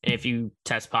country. And if you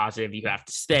test positive, you have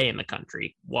to stay in the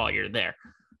country while you're there.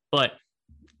 But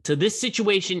to this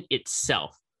situation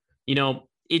itself,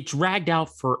 it dragged out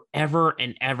forever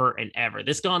and ever and ever.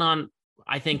 This gone on,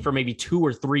 I think, for maybe 2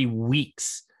 or 3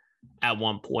 weeks at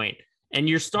one point. And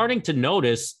you're starting to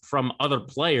notice from other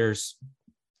players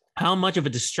how much of a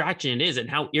distraction it is and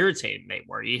how irritated they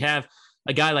were. You have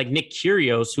a guy like Nick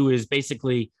Kyrgios, who is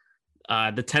basically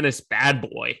the tennis bad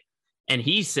boy. And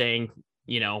he's saying,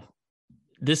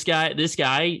 this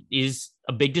guy is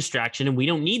a big distraction, and we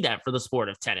don't need that for the sport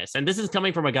of tennis. And this is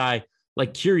coming from a guy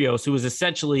like Kyrgios, who is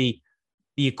essentially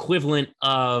the equivalent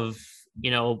of,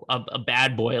 a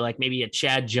bad boy, like maybe a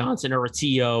Chad Johnson or a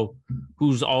Tio,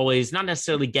 who's always not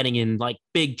necessarily getting in like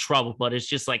big trouble, but it's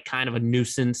just like kind of a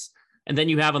nuisance. And then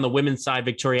you have on the women's side,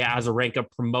 Victoria Azarenka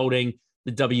promoting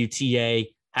the WTA,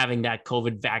 having that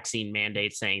COVID vaccine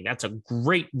mandate, saying that's a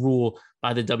great rule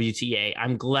by the WTA.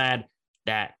 I'm glad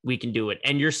that we can do it.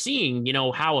 And you're seeing,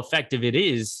 how effective it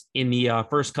is in the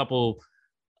first couple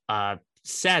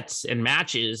sets and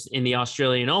matches in the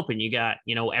Australian Open. You got,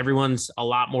 everyone's a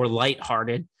lot more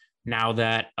lighthearted now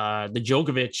that the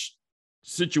Djokovic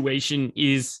situation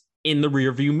is in the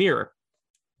rearview mirror,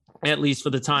 at least for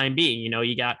the time being.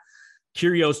 You got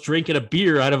Kyrgios drinking a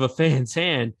beer out of a fan's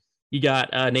hand. You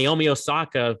got Naomi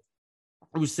Osaka,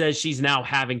 who says she's now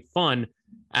having fun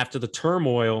after the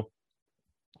turmoil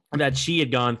that she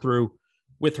had gone through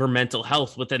with her mental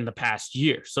health within the past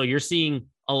year. So you're seeing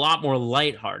a lot more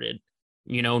lighthearted,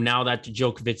 now that the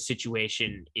Djokovic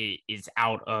situation is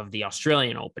out of the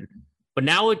Australian Open. But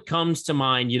now it comes to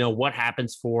mind, what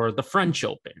happens for the French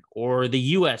Open or the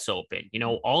US Open,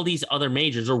 all these other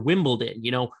majors, or Wimbledon,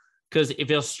 because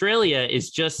if Australia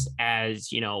is just as,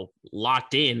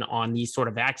 locked in on these sort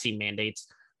of vaccine mandates,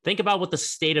 think about what the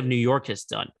state of New York has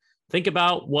done. Think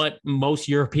about what most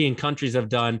European countries have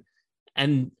done,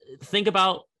 and think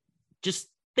about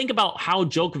how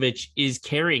Djokovic is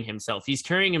carrying himself. He's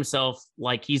carrying himself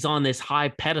like he's on this high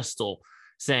pedestal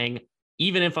saying,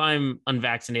 even if I'm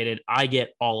unvaccinated, I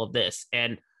get all of this.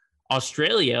 And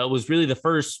Australia was really the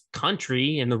first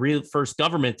country and the real first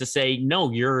government to say,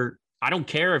 no, I don't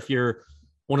care if you're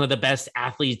one of the best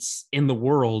athletes in the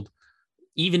world.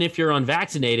 Even if you're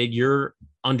unvaccinated, you're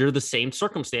under the same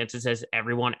circumstances as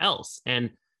everyone else. And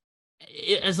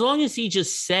as long as he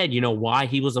just said, why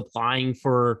he was applying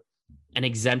for an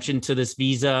exemption to this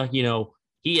visa,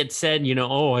 he had said,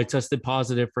 oh, I tested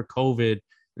positive for COVID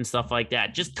and stuff like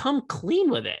that. Just come clean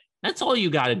with it. That's all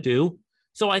you got to do.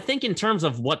 So I think in terms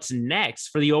of what's next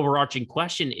for the overarching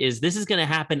question is this is going to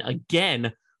happen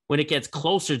again when it gets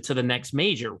closer to the next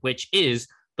major, which is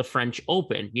the French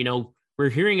Open. We're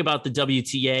hearing about the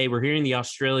WTA. We're hearing the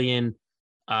Australian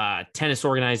tennis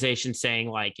organization saying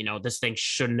like, this thing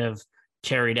shouldn't have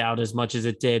carried out as much as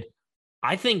it did.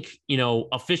 I think,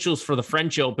 officials for the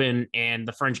French Open and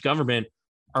the French government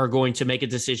are going to make a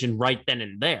decision right then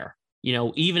and there.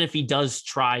 Even if he does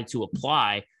try to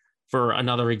apply for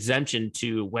another exemption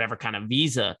to whatever kind of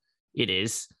visa it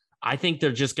is, I think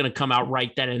they're just going to come out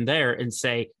right then and there and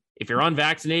say, if you're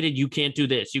unvaccinated, you can't do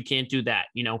this, you can't do that.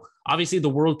 Obviously the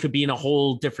world could be in a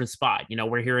whole different spot.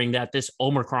 We're hearing that this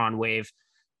Omicron wave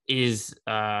is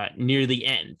near the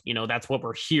end. That's what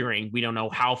we're hearing. We don't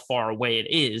know how far away it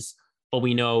is, but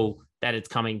we know that it's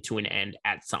coming to an end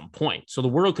at some point. So the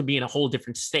world could be in a whole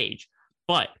different stage.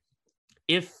 But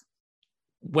if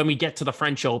when we get to the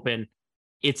French Open,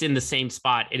 it's in the same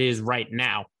spot it is right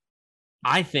now,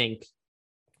 I think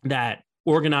that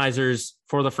organizers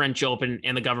for the French Open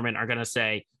and the government are going to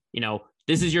say,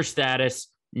 this is your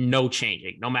status, no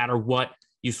changing, no matter what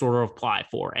you sort of apply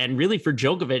for. And really for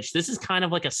Djokovic, this is kind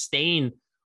of like a stain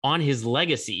on his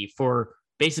legacy for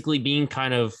basically being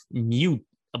kind of mute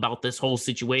about this whole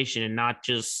situation and not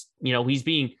just,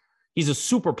 he's a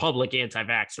super public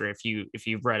anti-vaxxer if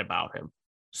you've read about him.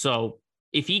 So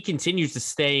if he continues to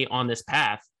stay on this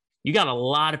path, you got a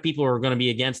lot of people who are going to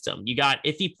be against him. You got,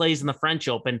 if he plays in the French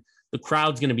Open, the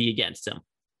crowd's going to be against him.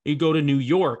 You go to New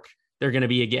York, they're going to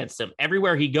be against him.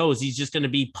 Everywhere he goes, he's just going to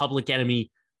be public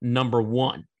enemy number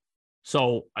one.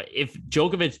 So if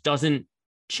Djokovic doesn't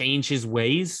change his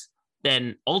ways,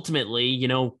 then ultimately,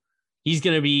 he's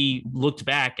going to be looked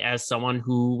back as someone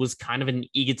who was kind of an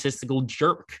egotistical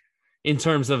jerk in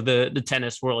terms of the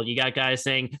tennis world. You got guys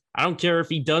saying, I don't care if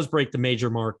he does break the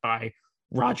major mark by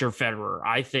Roger Federer.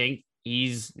 I think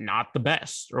he's not the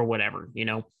best or whatever,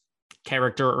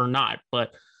 character or not.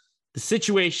 But the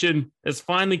situation has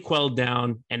finally quelled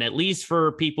down. And at least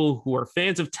for people who are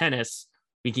fans of tennis,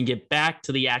 we can get back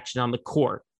to the action on the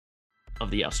court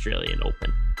of the Australian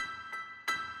Open.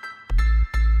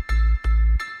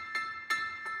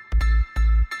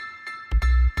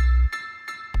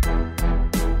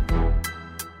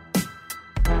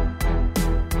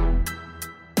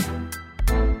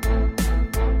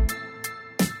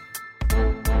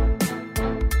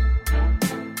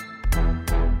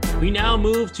 We now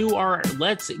move to our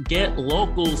Let's Get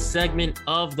Local segment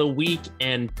of the week.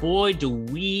 And boy, do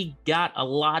we got a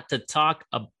lot to talk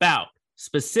about,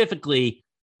 specifically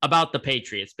about the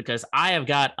Patriots, because I have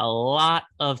got a lot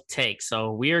of takes.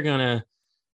 So it's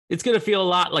going to feel a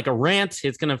lot like a rant.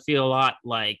 It's going to feel a lot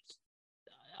like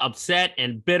upset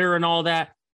and bitter and all that.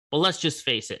 But let's just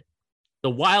face it. The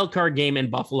wild card game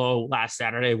in Buffalo last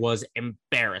Saturday was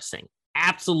embarrassing.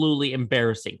 Absolutely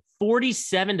embarrassing.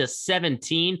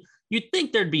 47-17. You'd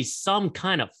think there'd be some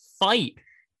kind of fight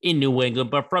in New England,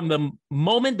 but from the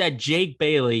moment that Jake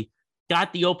Bailey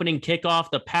got the opening kickoff,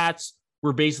 the Pats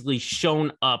were basically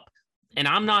shown up. And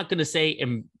I'm going to say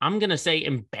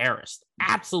embarrassed,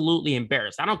 absolutely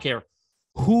embarrassed. I don't care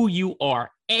who you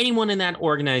are. Anyone in that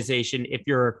organization, if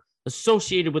you're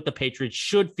associated with the Patriots,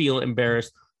 should feel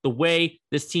embarrassed the way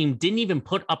this team didn't even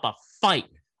put up a fight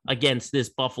against this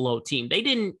Buffalo team.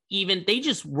 They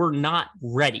just were not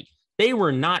ready. They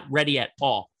were not ready at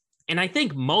all. And I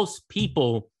think most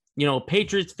people,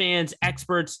 Patriots fans,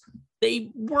 experts,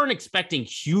 they weren't expecting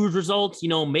huge results.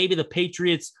 Maybe the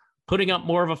Patriots putting up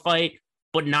more of a fight,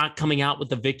 but not coming out with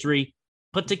the victory.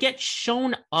 But to get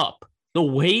shown up the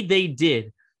way they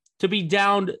did, to be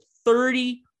down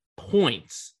 30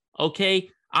 points,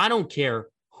 okay? I don't care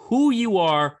who you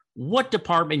are, what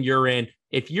department you're in.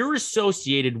 If you're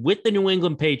associated with the New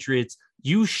England Patriots,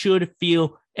 you should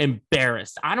feel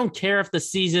embarrassed. I don't care if the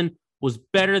season was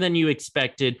better than you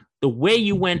expected. The way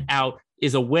you went out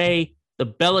is a way the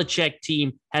Belichick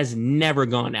team has never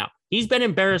gone out. He's been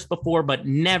embarrassed before, but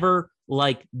never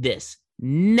like this.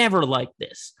 Never like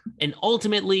this. And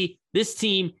ultimately, this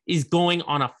team is going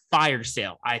on a fire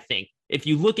sale, I think. If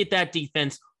you look at that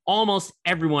defense, almost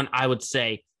everyone, I would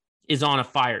say, is on a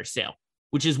fire sale,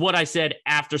 which is what I said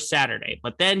after Saturday.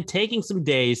 But then taking some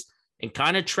days and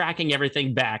kind of tracking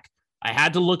everything back, I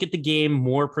had to look at the game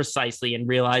more precisely and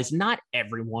realize not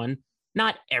everyone,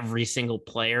 not every single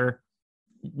player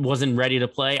wasn't ready to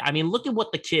play. I mean, look at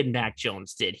what the kid Mac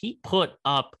Jones did. He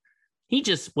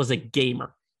just was a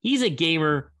gamer. He's a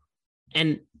gamer,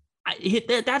 and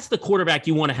that's the quarterback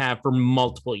you want to have for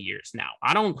multiple years now.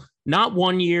 Not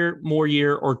 1 year, more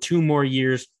year, or 2 more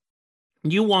years.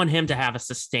 You want him to have a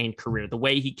sustained career. The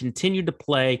way he continued to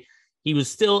play, he was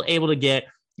still able to get,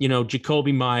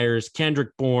 Jacoby Myers,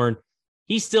 Kendrick Bourne.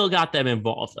 He still got them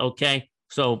involved, okay?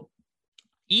 So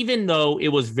even though it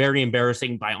was very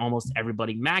embarrassing by almost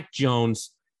everybody, Mac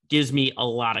Jones gives me a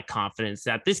lot of confidence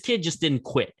that this kid just didn't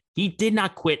quit. He did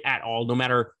not quit at all, no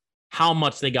matter how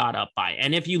much they got up by.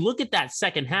 And if you look at that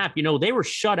second half, they were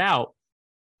shut out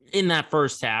in that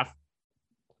first half.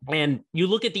 And you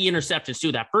look at the interceptions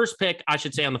too. That first pick, I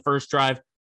should say, on the first drive,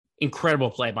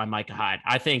 incredible play by Micah Hyde.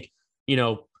 I think,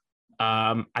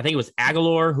 I think it was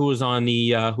Aguilar who was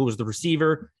the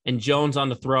receiver and Jones on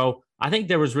the throw. I think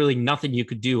there was really nothing you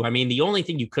could do. I mean, the only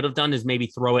thing you could have done is maybe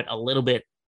throw it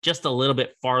just a little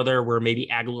bit farther where maybe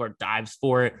Aguilar dives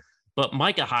for it. But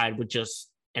Micah Hyde with just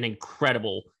an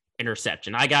incredible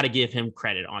interception. I got to give him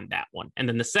credit on that one. And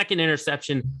then the second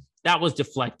interception, that was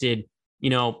deflected.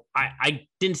 I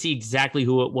didn't see exactly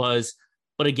who it was.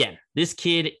 But again, this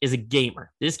kid is a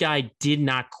gamer. This guy did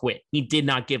not quit. He did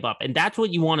not give up. And that's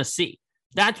what you want to see.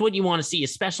 That's what you want to see,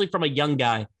 especially from a young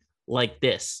guy like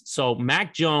this. So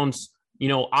Mac Jones,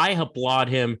 I applaud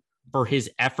him for his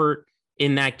effort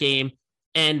in that game.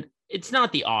 And it's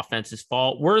not the offense's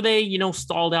fault. Were they,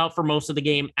 stalled out for most of the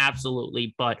game?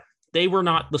 Absolutely. But they were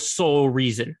not the sole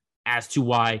reason as to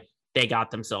why they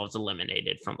got themselves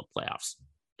eliminated from the playoffs.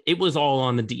 It was all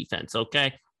on the defense,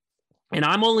 okay? And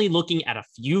I'm only looking at a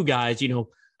few guys.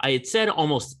 I had said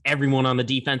almost everyone on the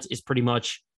defense is pretty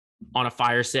much on a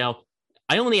fire sale.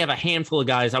 I only have a handful of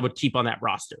guys I would keep on that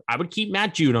roster. I would keep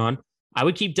Matt Judon. I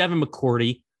would keep Devin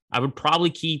McCourty. I would probably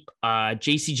keep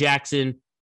J.C. Jackson,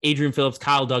 Adrian Phillips,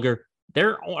 Kyle Duggar.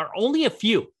 There are only a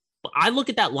few. But I look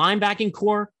at that linebacking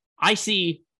core. I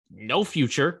see no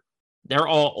future. They're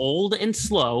all old and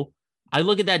slow. I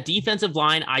look at that defensive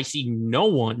line. I see no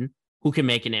one who can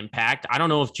make an impact. I don't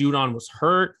know if Judon was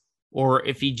hurt or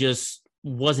if he just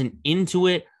wasn't into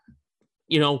it.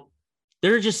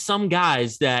 There are just some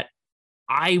guys that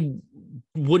I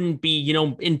wouldn't be,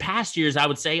 in past years, I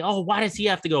would say, oh, why does he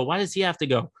have to go? Why does he have to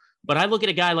go? But I look at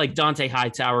a guy like Dante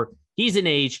Hightower. He's an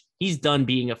age. He's done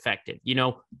being effective.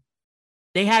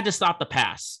 They had to stop the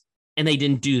pass and they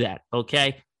didn't do that.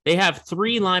 Okay. They have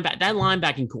three that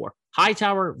linebacking core,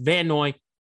 Hightower, Van Noy,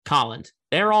 Collins.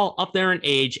 They're all up there in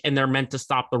age and they're meant to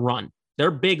stop the run.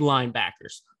 They're big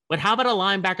linebackers. But how about a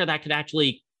linebacker that could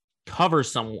actually cover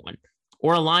someone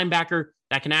or a linebacker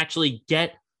that can actually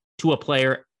get to a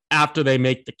player after they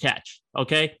make the catch?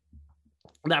 Okay.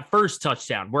 That first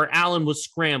touchdown where Allen was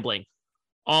scrambling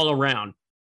all around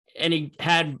and he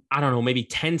had, I don't know, maybe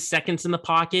 10 seconds in the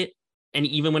pocket. And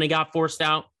even when he got forced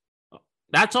out,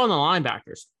 that's on the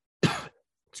linebackers.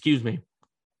 Excuse me.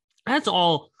 That's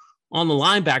all on the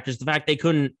linebackers, the fact they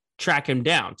couldn't track him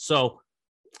down. So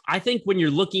I think when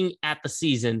you're looking at the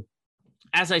season,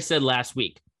 as I said last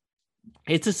week,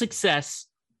 it's a success,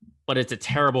 but it's a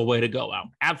terrible way to go out.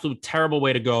 Absolute terrible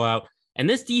way to go out. And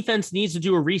this defense needs to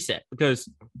do a reset because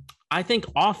I think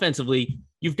offensively,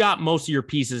 you've got most of your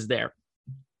pieces there.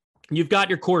 You've got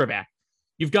your quarterback.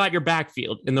 You've got your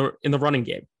backfield in the running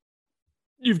game.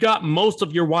 You've got most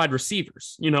of your wide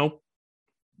receivers.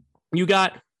 You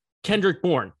got Kendrick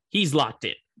Bourne. He's locked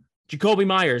in. Jacoby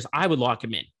Myers, I would lock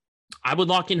him in. I would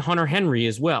lock in Hunter Henry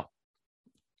as well.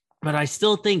 But I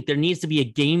still think there needs to be a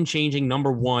game-changing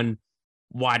number one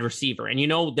wide receiver. And,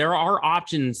 there are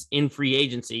options in free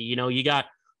agency. You got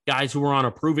guys who are on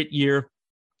a prove-it year.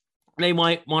 They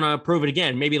might want to prove it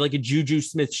again. Maybe like a Juju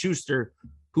Smith-Schuster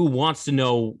who wants to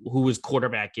know who his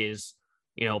quarterback is,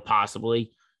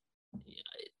 possibly.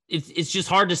 It's just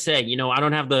hard to say. I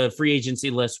don't have the free agency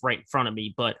list right in front of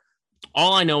me, but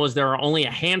all I know is there are only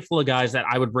a handful of guys that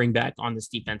I would bring back on this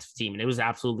defensive team. And it was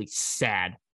absolutely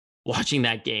sad watching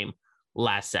that game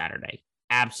last Saturday.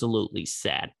 Absolutely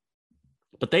sad.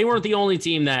 But they weren't the only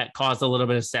team that caused a little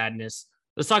bit of sadness.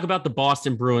 Let's talk about the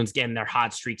Boston Bruins getting their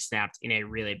hot streak snapped in a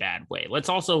really bad way. Let's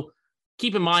also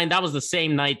keep in mind that was the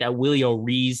same night that Willie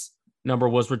O'Ree's number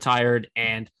was retired.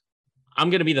 And I'm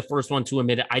going to be the first one to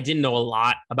admit it. I didn't know a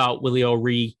lot about Willie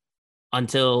O'Ree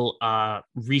until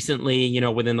recently,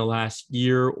 within the last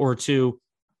year or two.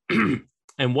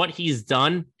 And what he's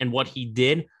done and what he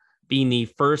did, being the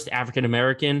first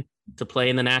African-American to play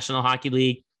in the National Hockey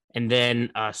League, and then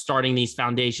starting these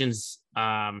foundations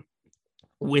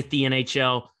with the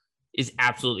NHL is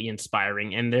absolutely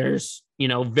inspiring. And there's,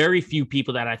 very few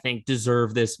people that I think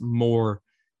deserve this more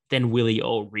than Willie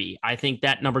O'Ree. I think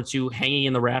that number 2 hanging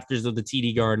in the rafters of the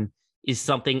TD Garden is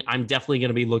something I'm definitely going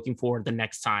to be looking for the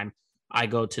next time I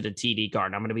go to the TD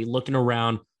Garden. I'm going to be looking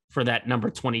around for that number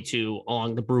 22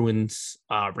 along the Bruins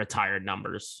retired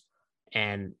numbers.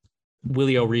 And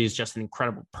Willie O'Ree is just an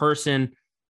incredible person.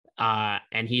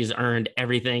 And he's earned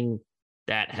everything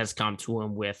that has come to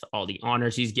him with all the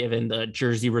honors he's given, the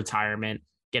jersey retirement,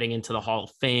 getting into the Hall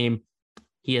of Fame.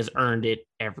 He has earned it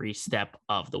every step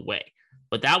of the way.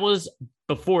 But that was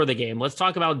before the game. Let's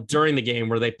talk about during the game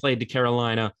where they played to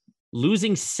Carolina,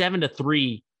 losing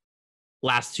 7-3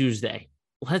 last Tuesday.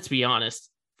 Let's be honest.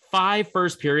 5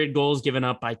 first period goals given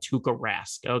up by Tuukka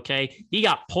Rask. Okay. He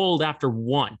got pulled after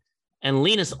 1, and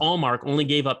Linus Ullmark only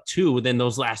gave up 2 within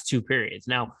those last 2 periods.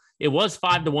 Now, it was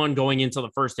 5-1 going into the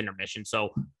first intermission. So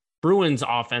Bruins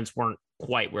offense weren't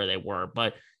quite where they were.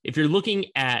 But if you're looking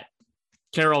at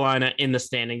Carolina in the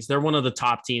standings, they're one of the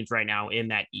top teams right now in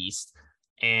that East.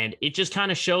 And it just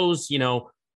kind of shows,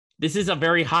 this is a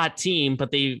very hot team,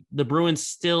 but the Bruins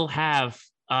still have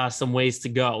some ways to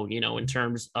go, in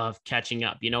terms of catching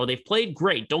up. They've played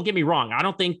great. Don't get me wrong. I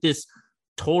don't think this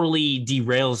totally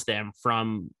derails them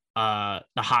from the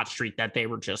hot streak that they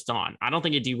were just on. I don't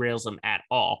think it derails them at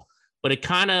all, but it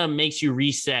kind of makes you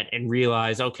reset and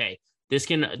realize, okay,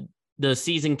 the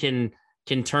season can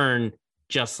turn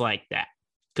just like that.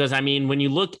 Because when you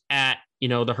look at,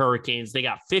 the Hurricanes, they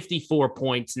got 54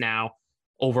 points now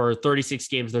over 36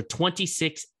 games. They're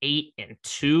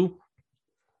 26-8-2.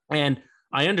 And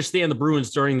I understand the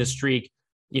Bruins during the streak,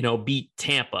 beat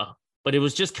Tampa, but it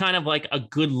was just kind of like a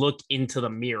good look into the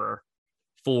mirror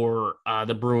for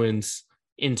the Bruins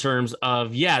in terms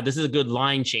of, this is a good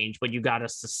line change, but you got to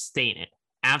sustain it.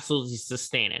 Absolutely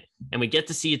sustain it. And we get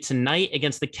to see it tonight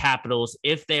against the Capitals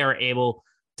if they are able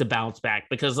to bounce back.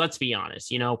 Because let's be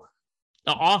honest,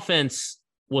 the offense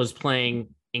was playing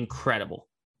incredible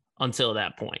until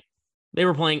that point. They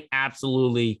were playing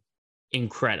absolutely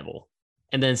incredible.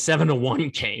 And then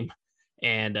 7-1 came,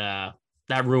 and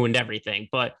that ruined everything.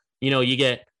 But, you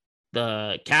get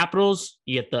the Capitals,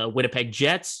 you get the Winnipeg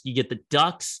Jets, you get the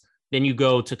Ducks, then you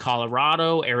go to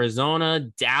Colorado, Arizona,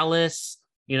 Dallas.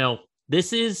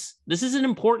 This is an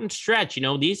important stretch.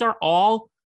 These are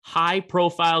all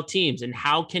high-profile teams, and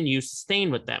how can you sustain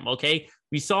with them? Okay,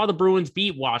 we saw the Bruins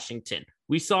beat Washington.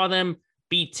 We saw them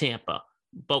beat Tampa,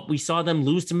 but we saw them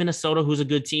lose to Minnesota, who's a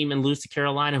good team, and lose to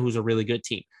Carolina, who's a really good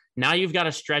team. Now you've got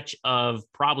a stretch of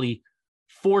probably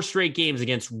 4 straight games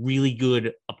against really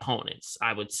good opponents,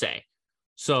 I would say.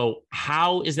 So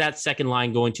how is that second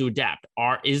line going to adapt?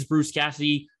 Is Bruce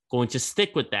Cassidy going to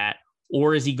stick with that,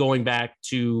 or is he going back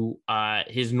to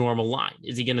his normal line?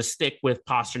 Is he going to stick with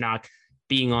Pastrnak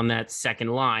being on that second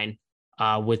line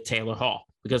with Taylor Hall?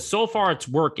 Because so far it's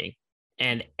working,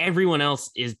 and everyone else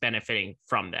is benefiting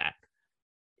from that.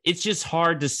 It's just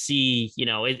hard to see,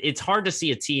 it's hard to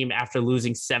see a team after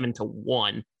losing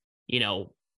 7-1,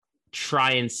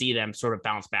 try and see them sort of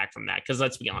bounce back from that. Because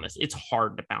let's be honest, it's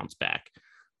hard to bounce back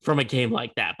from a game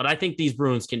like that. But I think these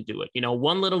Bruins can do it.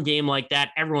 One little game like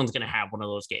that, everyone's going to have one of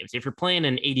those games. If you're playing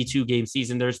an 82-game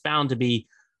season, there's bound to be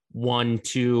 1,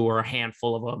 2, or a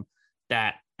handful of them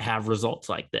that have results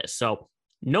like this. So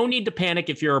no need to panic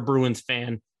if you're a Bruins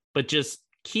fan, but just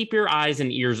keep your eyes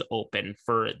and ears open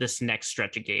for this next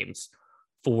stretch of games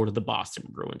for the Boston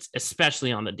Bruins,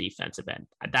 especially on the defensive end.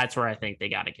 That's where I think they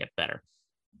got to get better.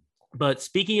 But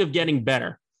speaking of getting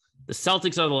better, the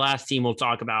Celtics are the last team we'll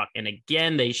talk about. And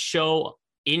again, they show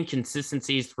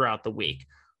inconsistencies throughout the week.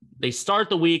 They start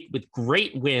the week with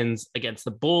great wins against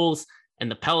the Bulls and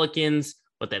the Pelicans,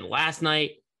 but then last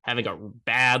night having a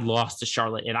bad loss to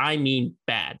Charlotte. And I mean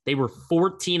bad. They were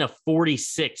 14 of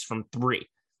 46 from 3.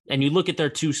 And you look at their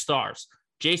 2 stars,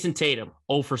 Jason Tatum,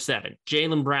 0 for 7,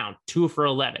 Jaylen Brown, 2 for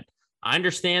 11. I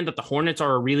understand that the Hornets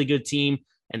are a really good team,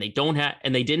 and they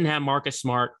didn't have Marcus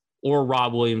Smart or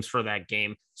Rob Williams for that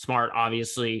game. Smart,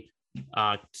 obviously,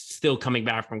 still coming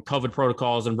back from COVID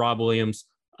protocols, and Rob Williams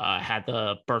had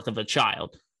the birth of a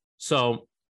child. So,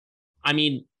 I'm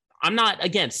not,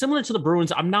 again, similar to the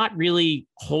Bruins, I'm not really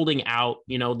holding out,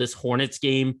 this Hornets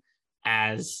game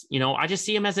as, I just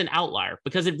see him as an outlier,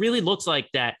 because it really looks like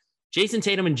that Jason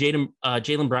Tatum and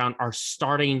Jaylen Brown are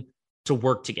starting to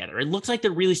work together. It looks like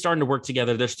they're really starting to work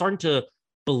together. They're starting to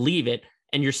believe it,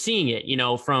 and you're seeing it,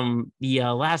 from the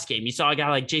last game. You saw a guy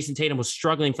like Jason Tatum was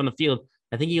struggling from the field.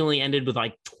 I think he only ended with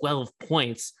like 12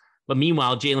 points, but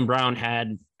meanwhile, Jaylen Brown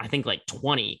had, I think, like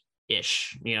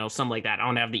 20-ish, something like that. I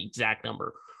don't have the exact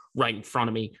number right in front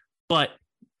of me, but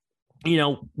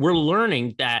we're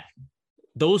learning that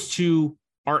those two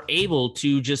are able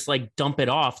to just like dump it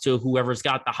off to whoever's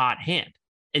got the hot hand.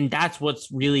 And that's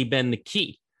what's really been the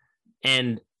key.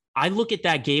 And I look at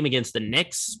that game against the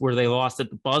Knicks where they lost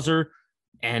at the buzzer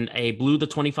and blew the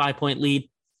 25-point lead.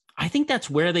 I think that's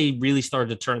where they really started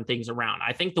to turn things around.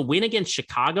 I think the win against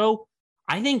Chicago,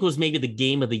 I think, was maybe the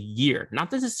game of the year,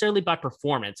 not necessarily by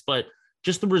performance, but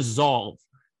just the resolve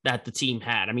that the team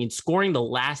had. Scoring the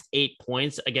last 8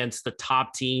 points against the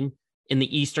top team in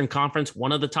the Eastern Conference,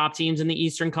 one of the top teams in the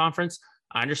Eastern Conference.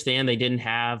 I understand they didn't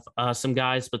have some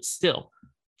guys, but still,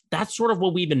 that's sort of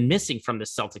what we've been missing from the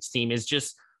Celtics team, is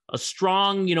just a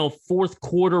strong, fourth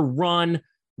quarter run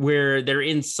where they're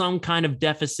in some kind of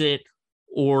deficit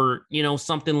or,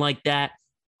 something like that.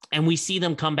 And we see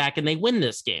them come back and they win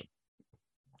this game.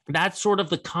 That's sort of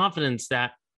the confidence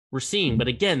that we're seeing. But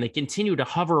again, they continue to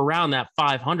hover around that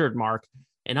 500 mark.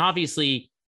 And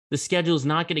obviously, the schedule is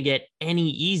not going to get any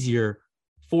easier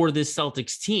for this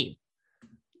Celtics team.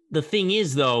 The thing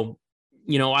is, though,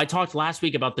 I talked last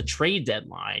week about the trade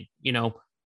deadline,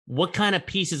 what kind of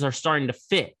pieces are starting to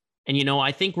fit. And,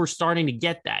 I think we're starting to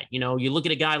get that. You look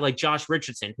at a guy like Josh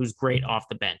Richardson, who's great off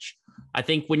the bench. I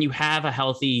think when you have a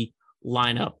healthy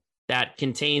lineup that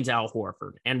contains Al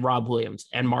Horford and Rob Williams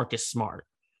and Marcus Smart,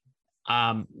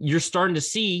 you're starting to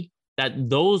see that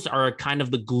those are kind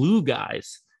of the glue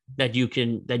guys that you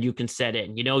can set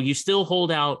in. You still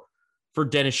hold out for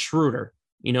Dennis Schroeder.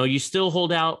 You still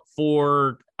hold out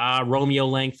for Romeo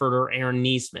Langford or Aaron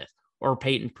Nesmith or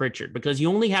Peyton Pritchard, because you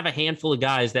only have a handful of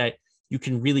guys that you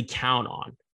can really count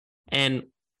on. And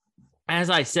as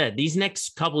I said, these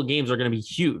next couple of games are going to be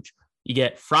huge. You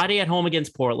get Friday at home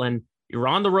against Portland. You're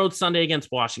on the road Sunday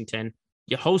against Washington.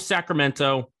 You host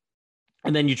Sacramento,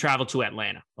 and then you travel to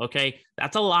Atlanta. Okay.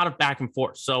 That's a lot of back and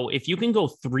forth. So if you can go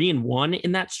 3-1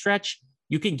 in that stretch,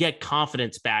 you can get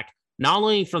confidence back, not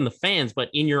only from the fans, but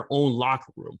in your own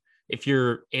locker room, if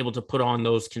you're able to put on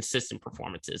those consistent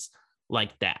performances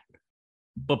like that.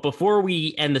 But before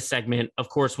we end the segment, of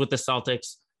course, with the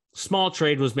Celtics, small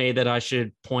trade was made that I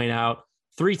should point out.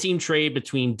 3-team trade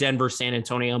between Denver, San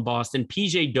Antonio, and Boston.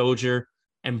 PJ Dozier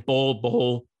and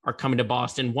Bol are coming to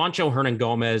Boston. Juancho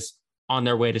Hernangomez on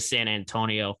their way to San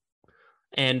Antonio.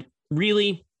 And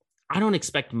really, I don't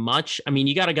expect much. I mean,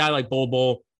 you got a guy like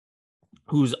Bol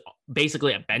who's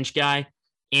basically a bench guy,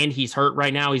 and he's hurt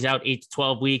right now. He's out 8 to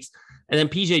 12 weeks. And then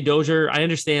PJ Dozier, I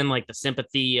understand like the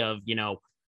sympathy of,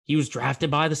 he was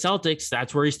drafted by the Celtics.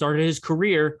 That's where he started his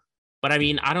career. But I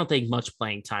mean, I don't think much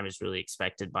playing time is really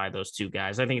expected by those two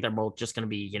guys. I think they're both just going to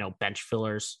be, bench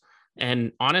fillers.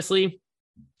 And honestly,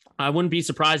 I wouldn't be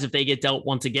surprised if they get dealt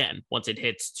once again, once it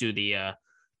hits to the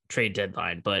trade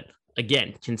deadline. But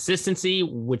again, consistency,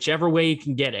 whichever way you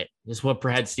can get it, is what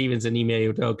Brad Stevens and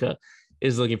Ime Udoka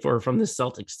is looking for from the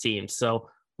Celtics team. So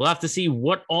we'll have to see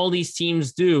what all these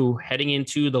teams do heading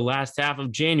into the last half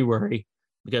of January,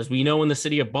 because we know in the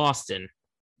city of Boston,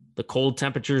 the cold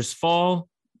temperatures fall,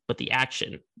 but the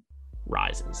action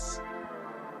rises.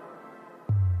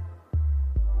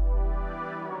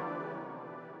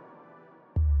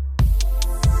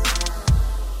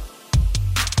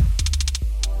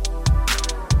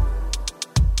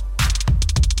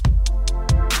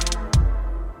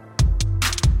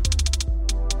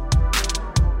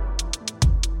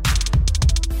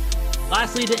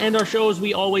 Lastly, to end our show, as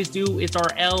we always do, it's our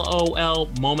LOL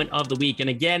moment of the week. And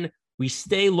again, we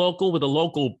stay local with a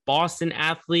local Boston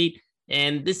athlete.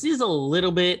 And this is a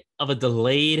little bit of a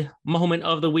delayed moment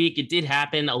of the week. It did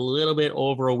happen a little bit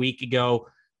over a week ago,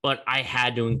 but I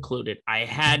had to include it. I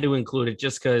had to include it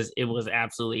just because it was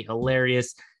absolutely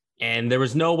hilarious. And there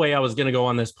was no way I was going to go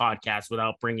on this podcast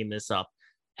without bringing this up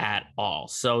at all.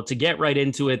 So to get right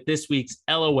into it, this week's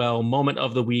LOL moment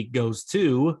of the week goes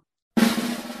to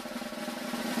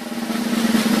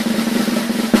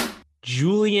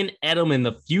Julian Edelman,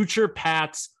 the future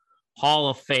Pats Hall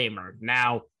of Famer.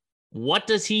 Now, what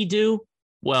does he do?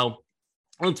 Well,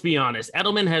 let's be honest.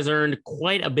 Edelman has earned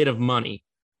quite a bit of money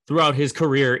throughout his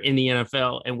career in the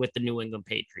NFL and with the New England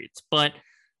Patriots. But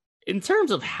in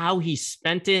terms of how he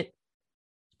spent it,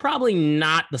 probably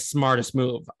not the smartest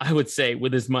move, I would say,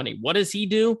 with his money. What does he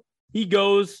do? He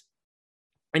goes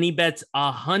and he bets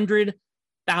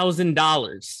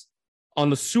 $100,000 on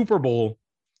the Super Bowl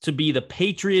to be the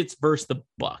Patriots versus the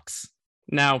Bucks.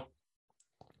 Now,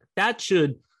 that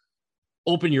should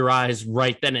open your eyes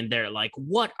right then and there. Like,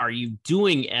 what are you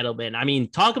doing, Edelman? I mean,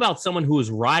 talk about someone who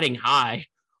is riding high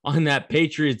on that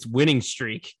Patriots winning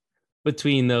streak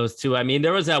between those two. I mean,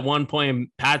 there was at one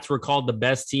point, Pats were called the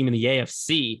best team in the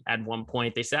AFC at one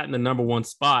point. They sat in the number one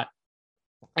spot.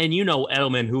 And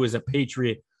Edelman, who is a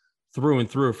Patriot through and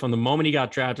through, from the moment he got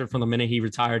drafted, from the minute he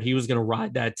retired, he was going to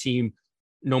ride that team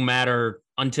no matter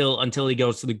until he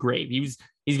goes to the grave. He's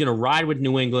going to ride with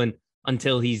New England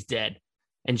until he's dead.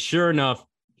 And sure enough,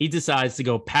 he decides to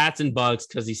go Pats and Bucks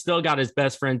because he's still got his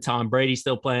best friend Tom Brady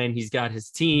still playing. He's got his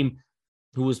team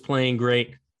who was playing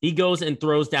great. He goes and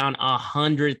throws down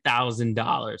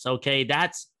 $100,000. Okay,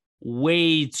 that's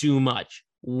way too much.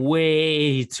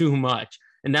 Way too much.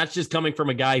 And that's just coming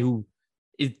from a guy who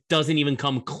it doesn't even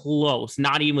come close,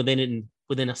 not even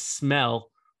within a smell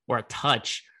or a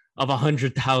touch of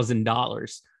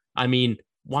 $100,000. I mean,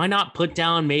 why not put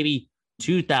down maybe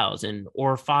 $2,000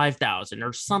 or $5,000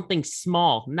 or something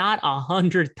small, not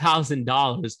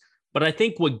 $100,000. But I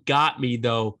think what got me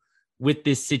though with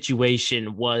this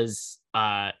situation was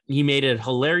he made a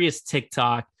hilarious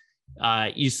TikTok.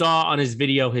 You saw on his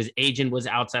video, his agent was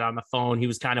outside on the phone. He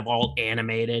was kind of all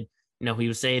animated. He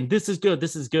was saying, this is good,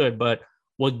 this is good. But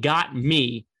what got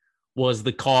me was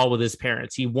the call with his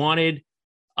parents. He wanted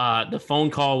the phone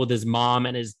call with his mom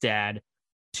and his dad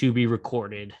to be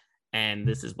recorded. And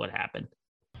this is what happened.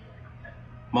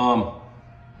 Mom.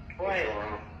 What?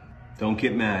 Don't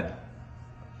get mad.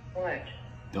 What?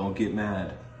 Don't get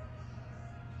mad.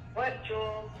 What,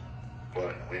 Joel?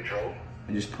 What? We in trouble?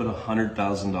 I just put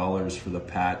 $100,000 for the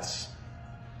Pats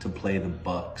to play the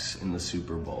Bucks in the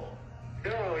Super Bowl.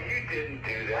 No, you didn't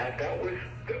do that. That was...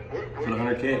 Put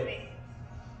 $100K.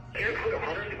 You put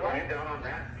 $100,000 down on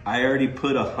that? I already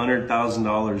put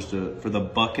 $100,000 for the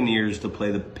Buccaneers to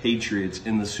play the Patriots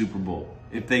in the Super Bowl.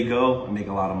 If they go, I make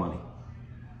a lot of money.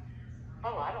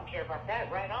 Oh, I don't care about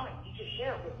that. Right on. You just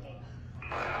share it with me.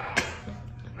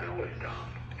 That was dumb.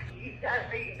 Is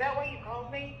that why you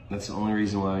called me? That's the only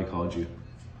reason why I called you.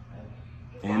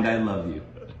 And I love you.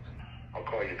 I'll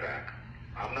call you back.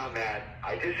 I'm not mad.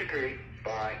 I disagree.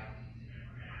 Bye.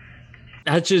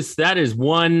 That is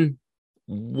one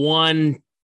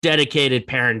dedicated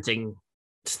parenting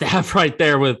staff right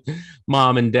there with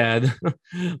mom and dad.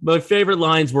 My favorite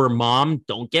lines were, "Mom,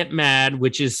 don't get mad,"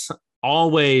 which is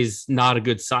always not a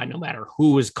good sign, no matter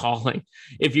who is calling.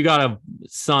 If you got a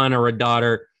son or a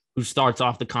daughter who starts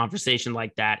off the conversation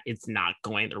like that, it's not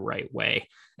going the right way.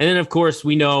 And then, of course,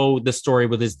 we know the story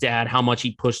with his dad, how much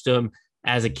he pushed him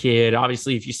as a kid.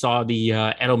 Obviously, if you saw the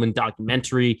Edelman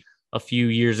documentary a few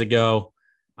years ago,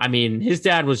 I mean, his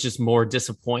dad was just more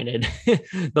disappointed.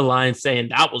 The line saying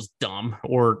that was dumb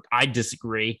or I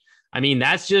disagree. I mean,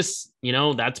 that's just,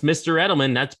 that's Mr.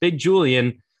 Edelman. That's Big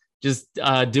Julian just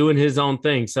doing his own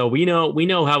thing. So we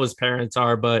know how his parents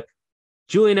are, but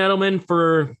Julian Edelman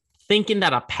for thinking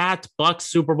that a Pats Bucks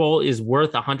Super Bowl is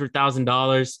worth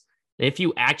 $100,000. If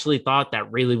you actually thought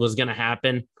that really was going to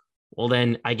happen, well,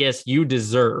 then I guess you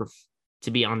deserve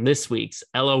to be on this week's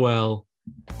LOL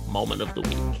Moment of the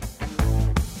Week.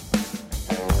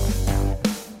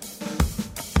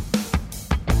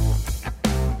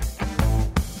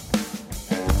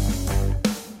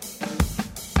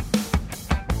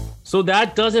 So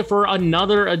that does it for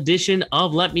another edition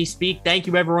of Let Me Speak. Thank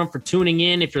you, everyone, for tuning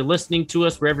in. If you're listening to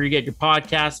us wherever you get your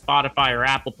podcasts, Spotify or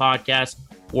Apple Podcasts,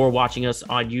 or watching us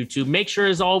on YouTube, make sure,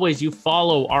 as always, you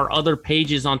follow our other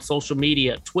pages on social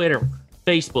media, Twitter,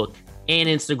 Facebook, and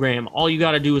Instagram. All you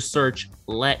got to do is search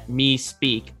Let Me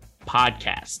Speak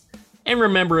Podcast. And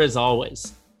remember, as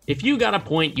always, if you got a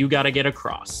point you got to get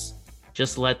across,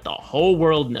 just let the whole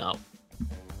world know.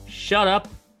 Shut up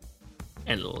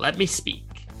and let me speak.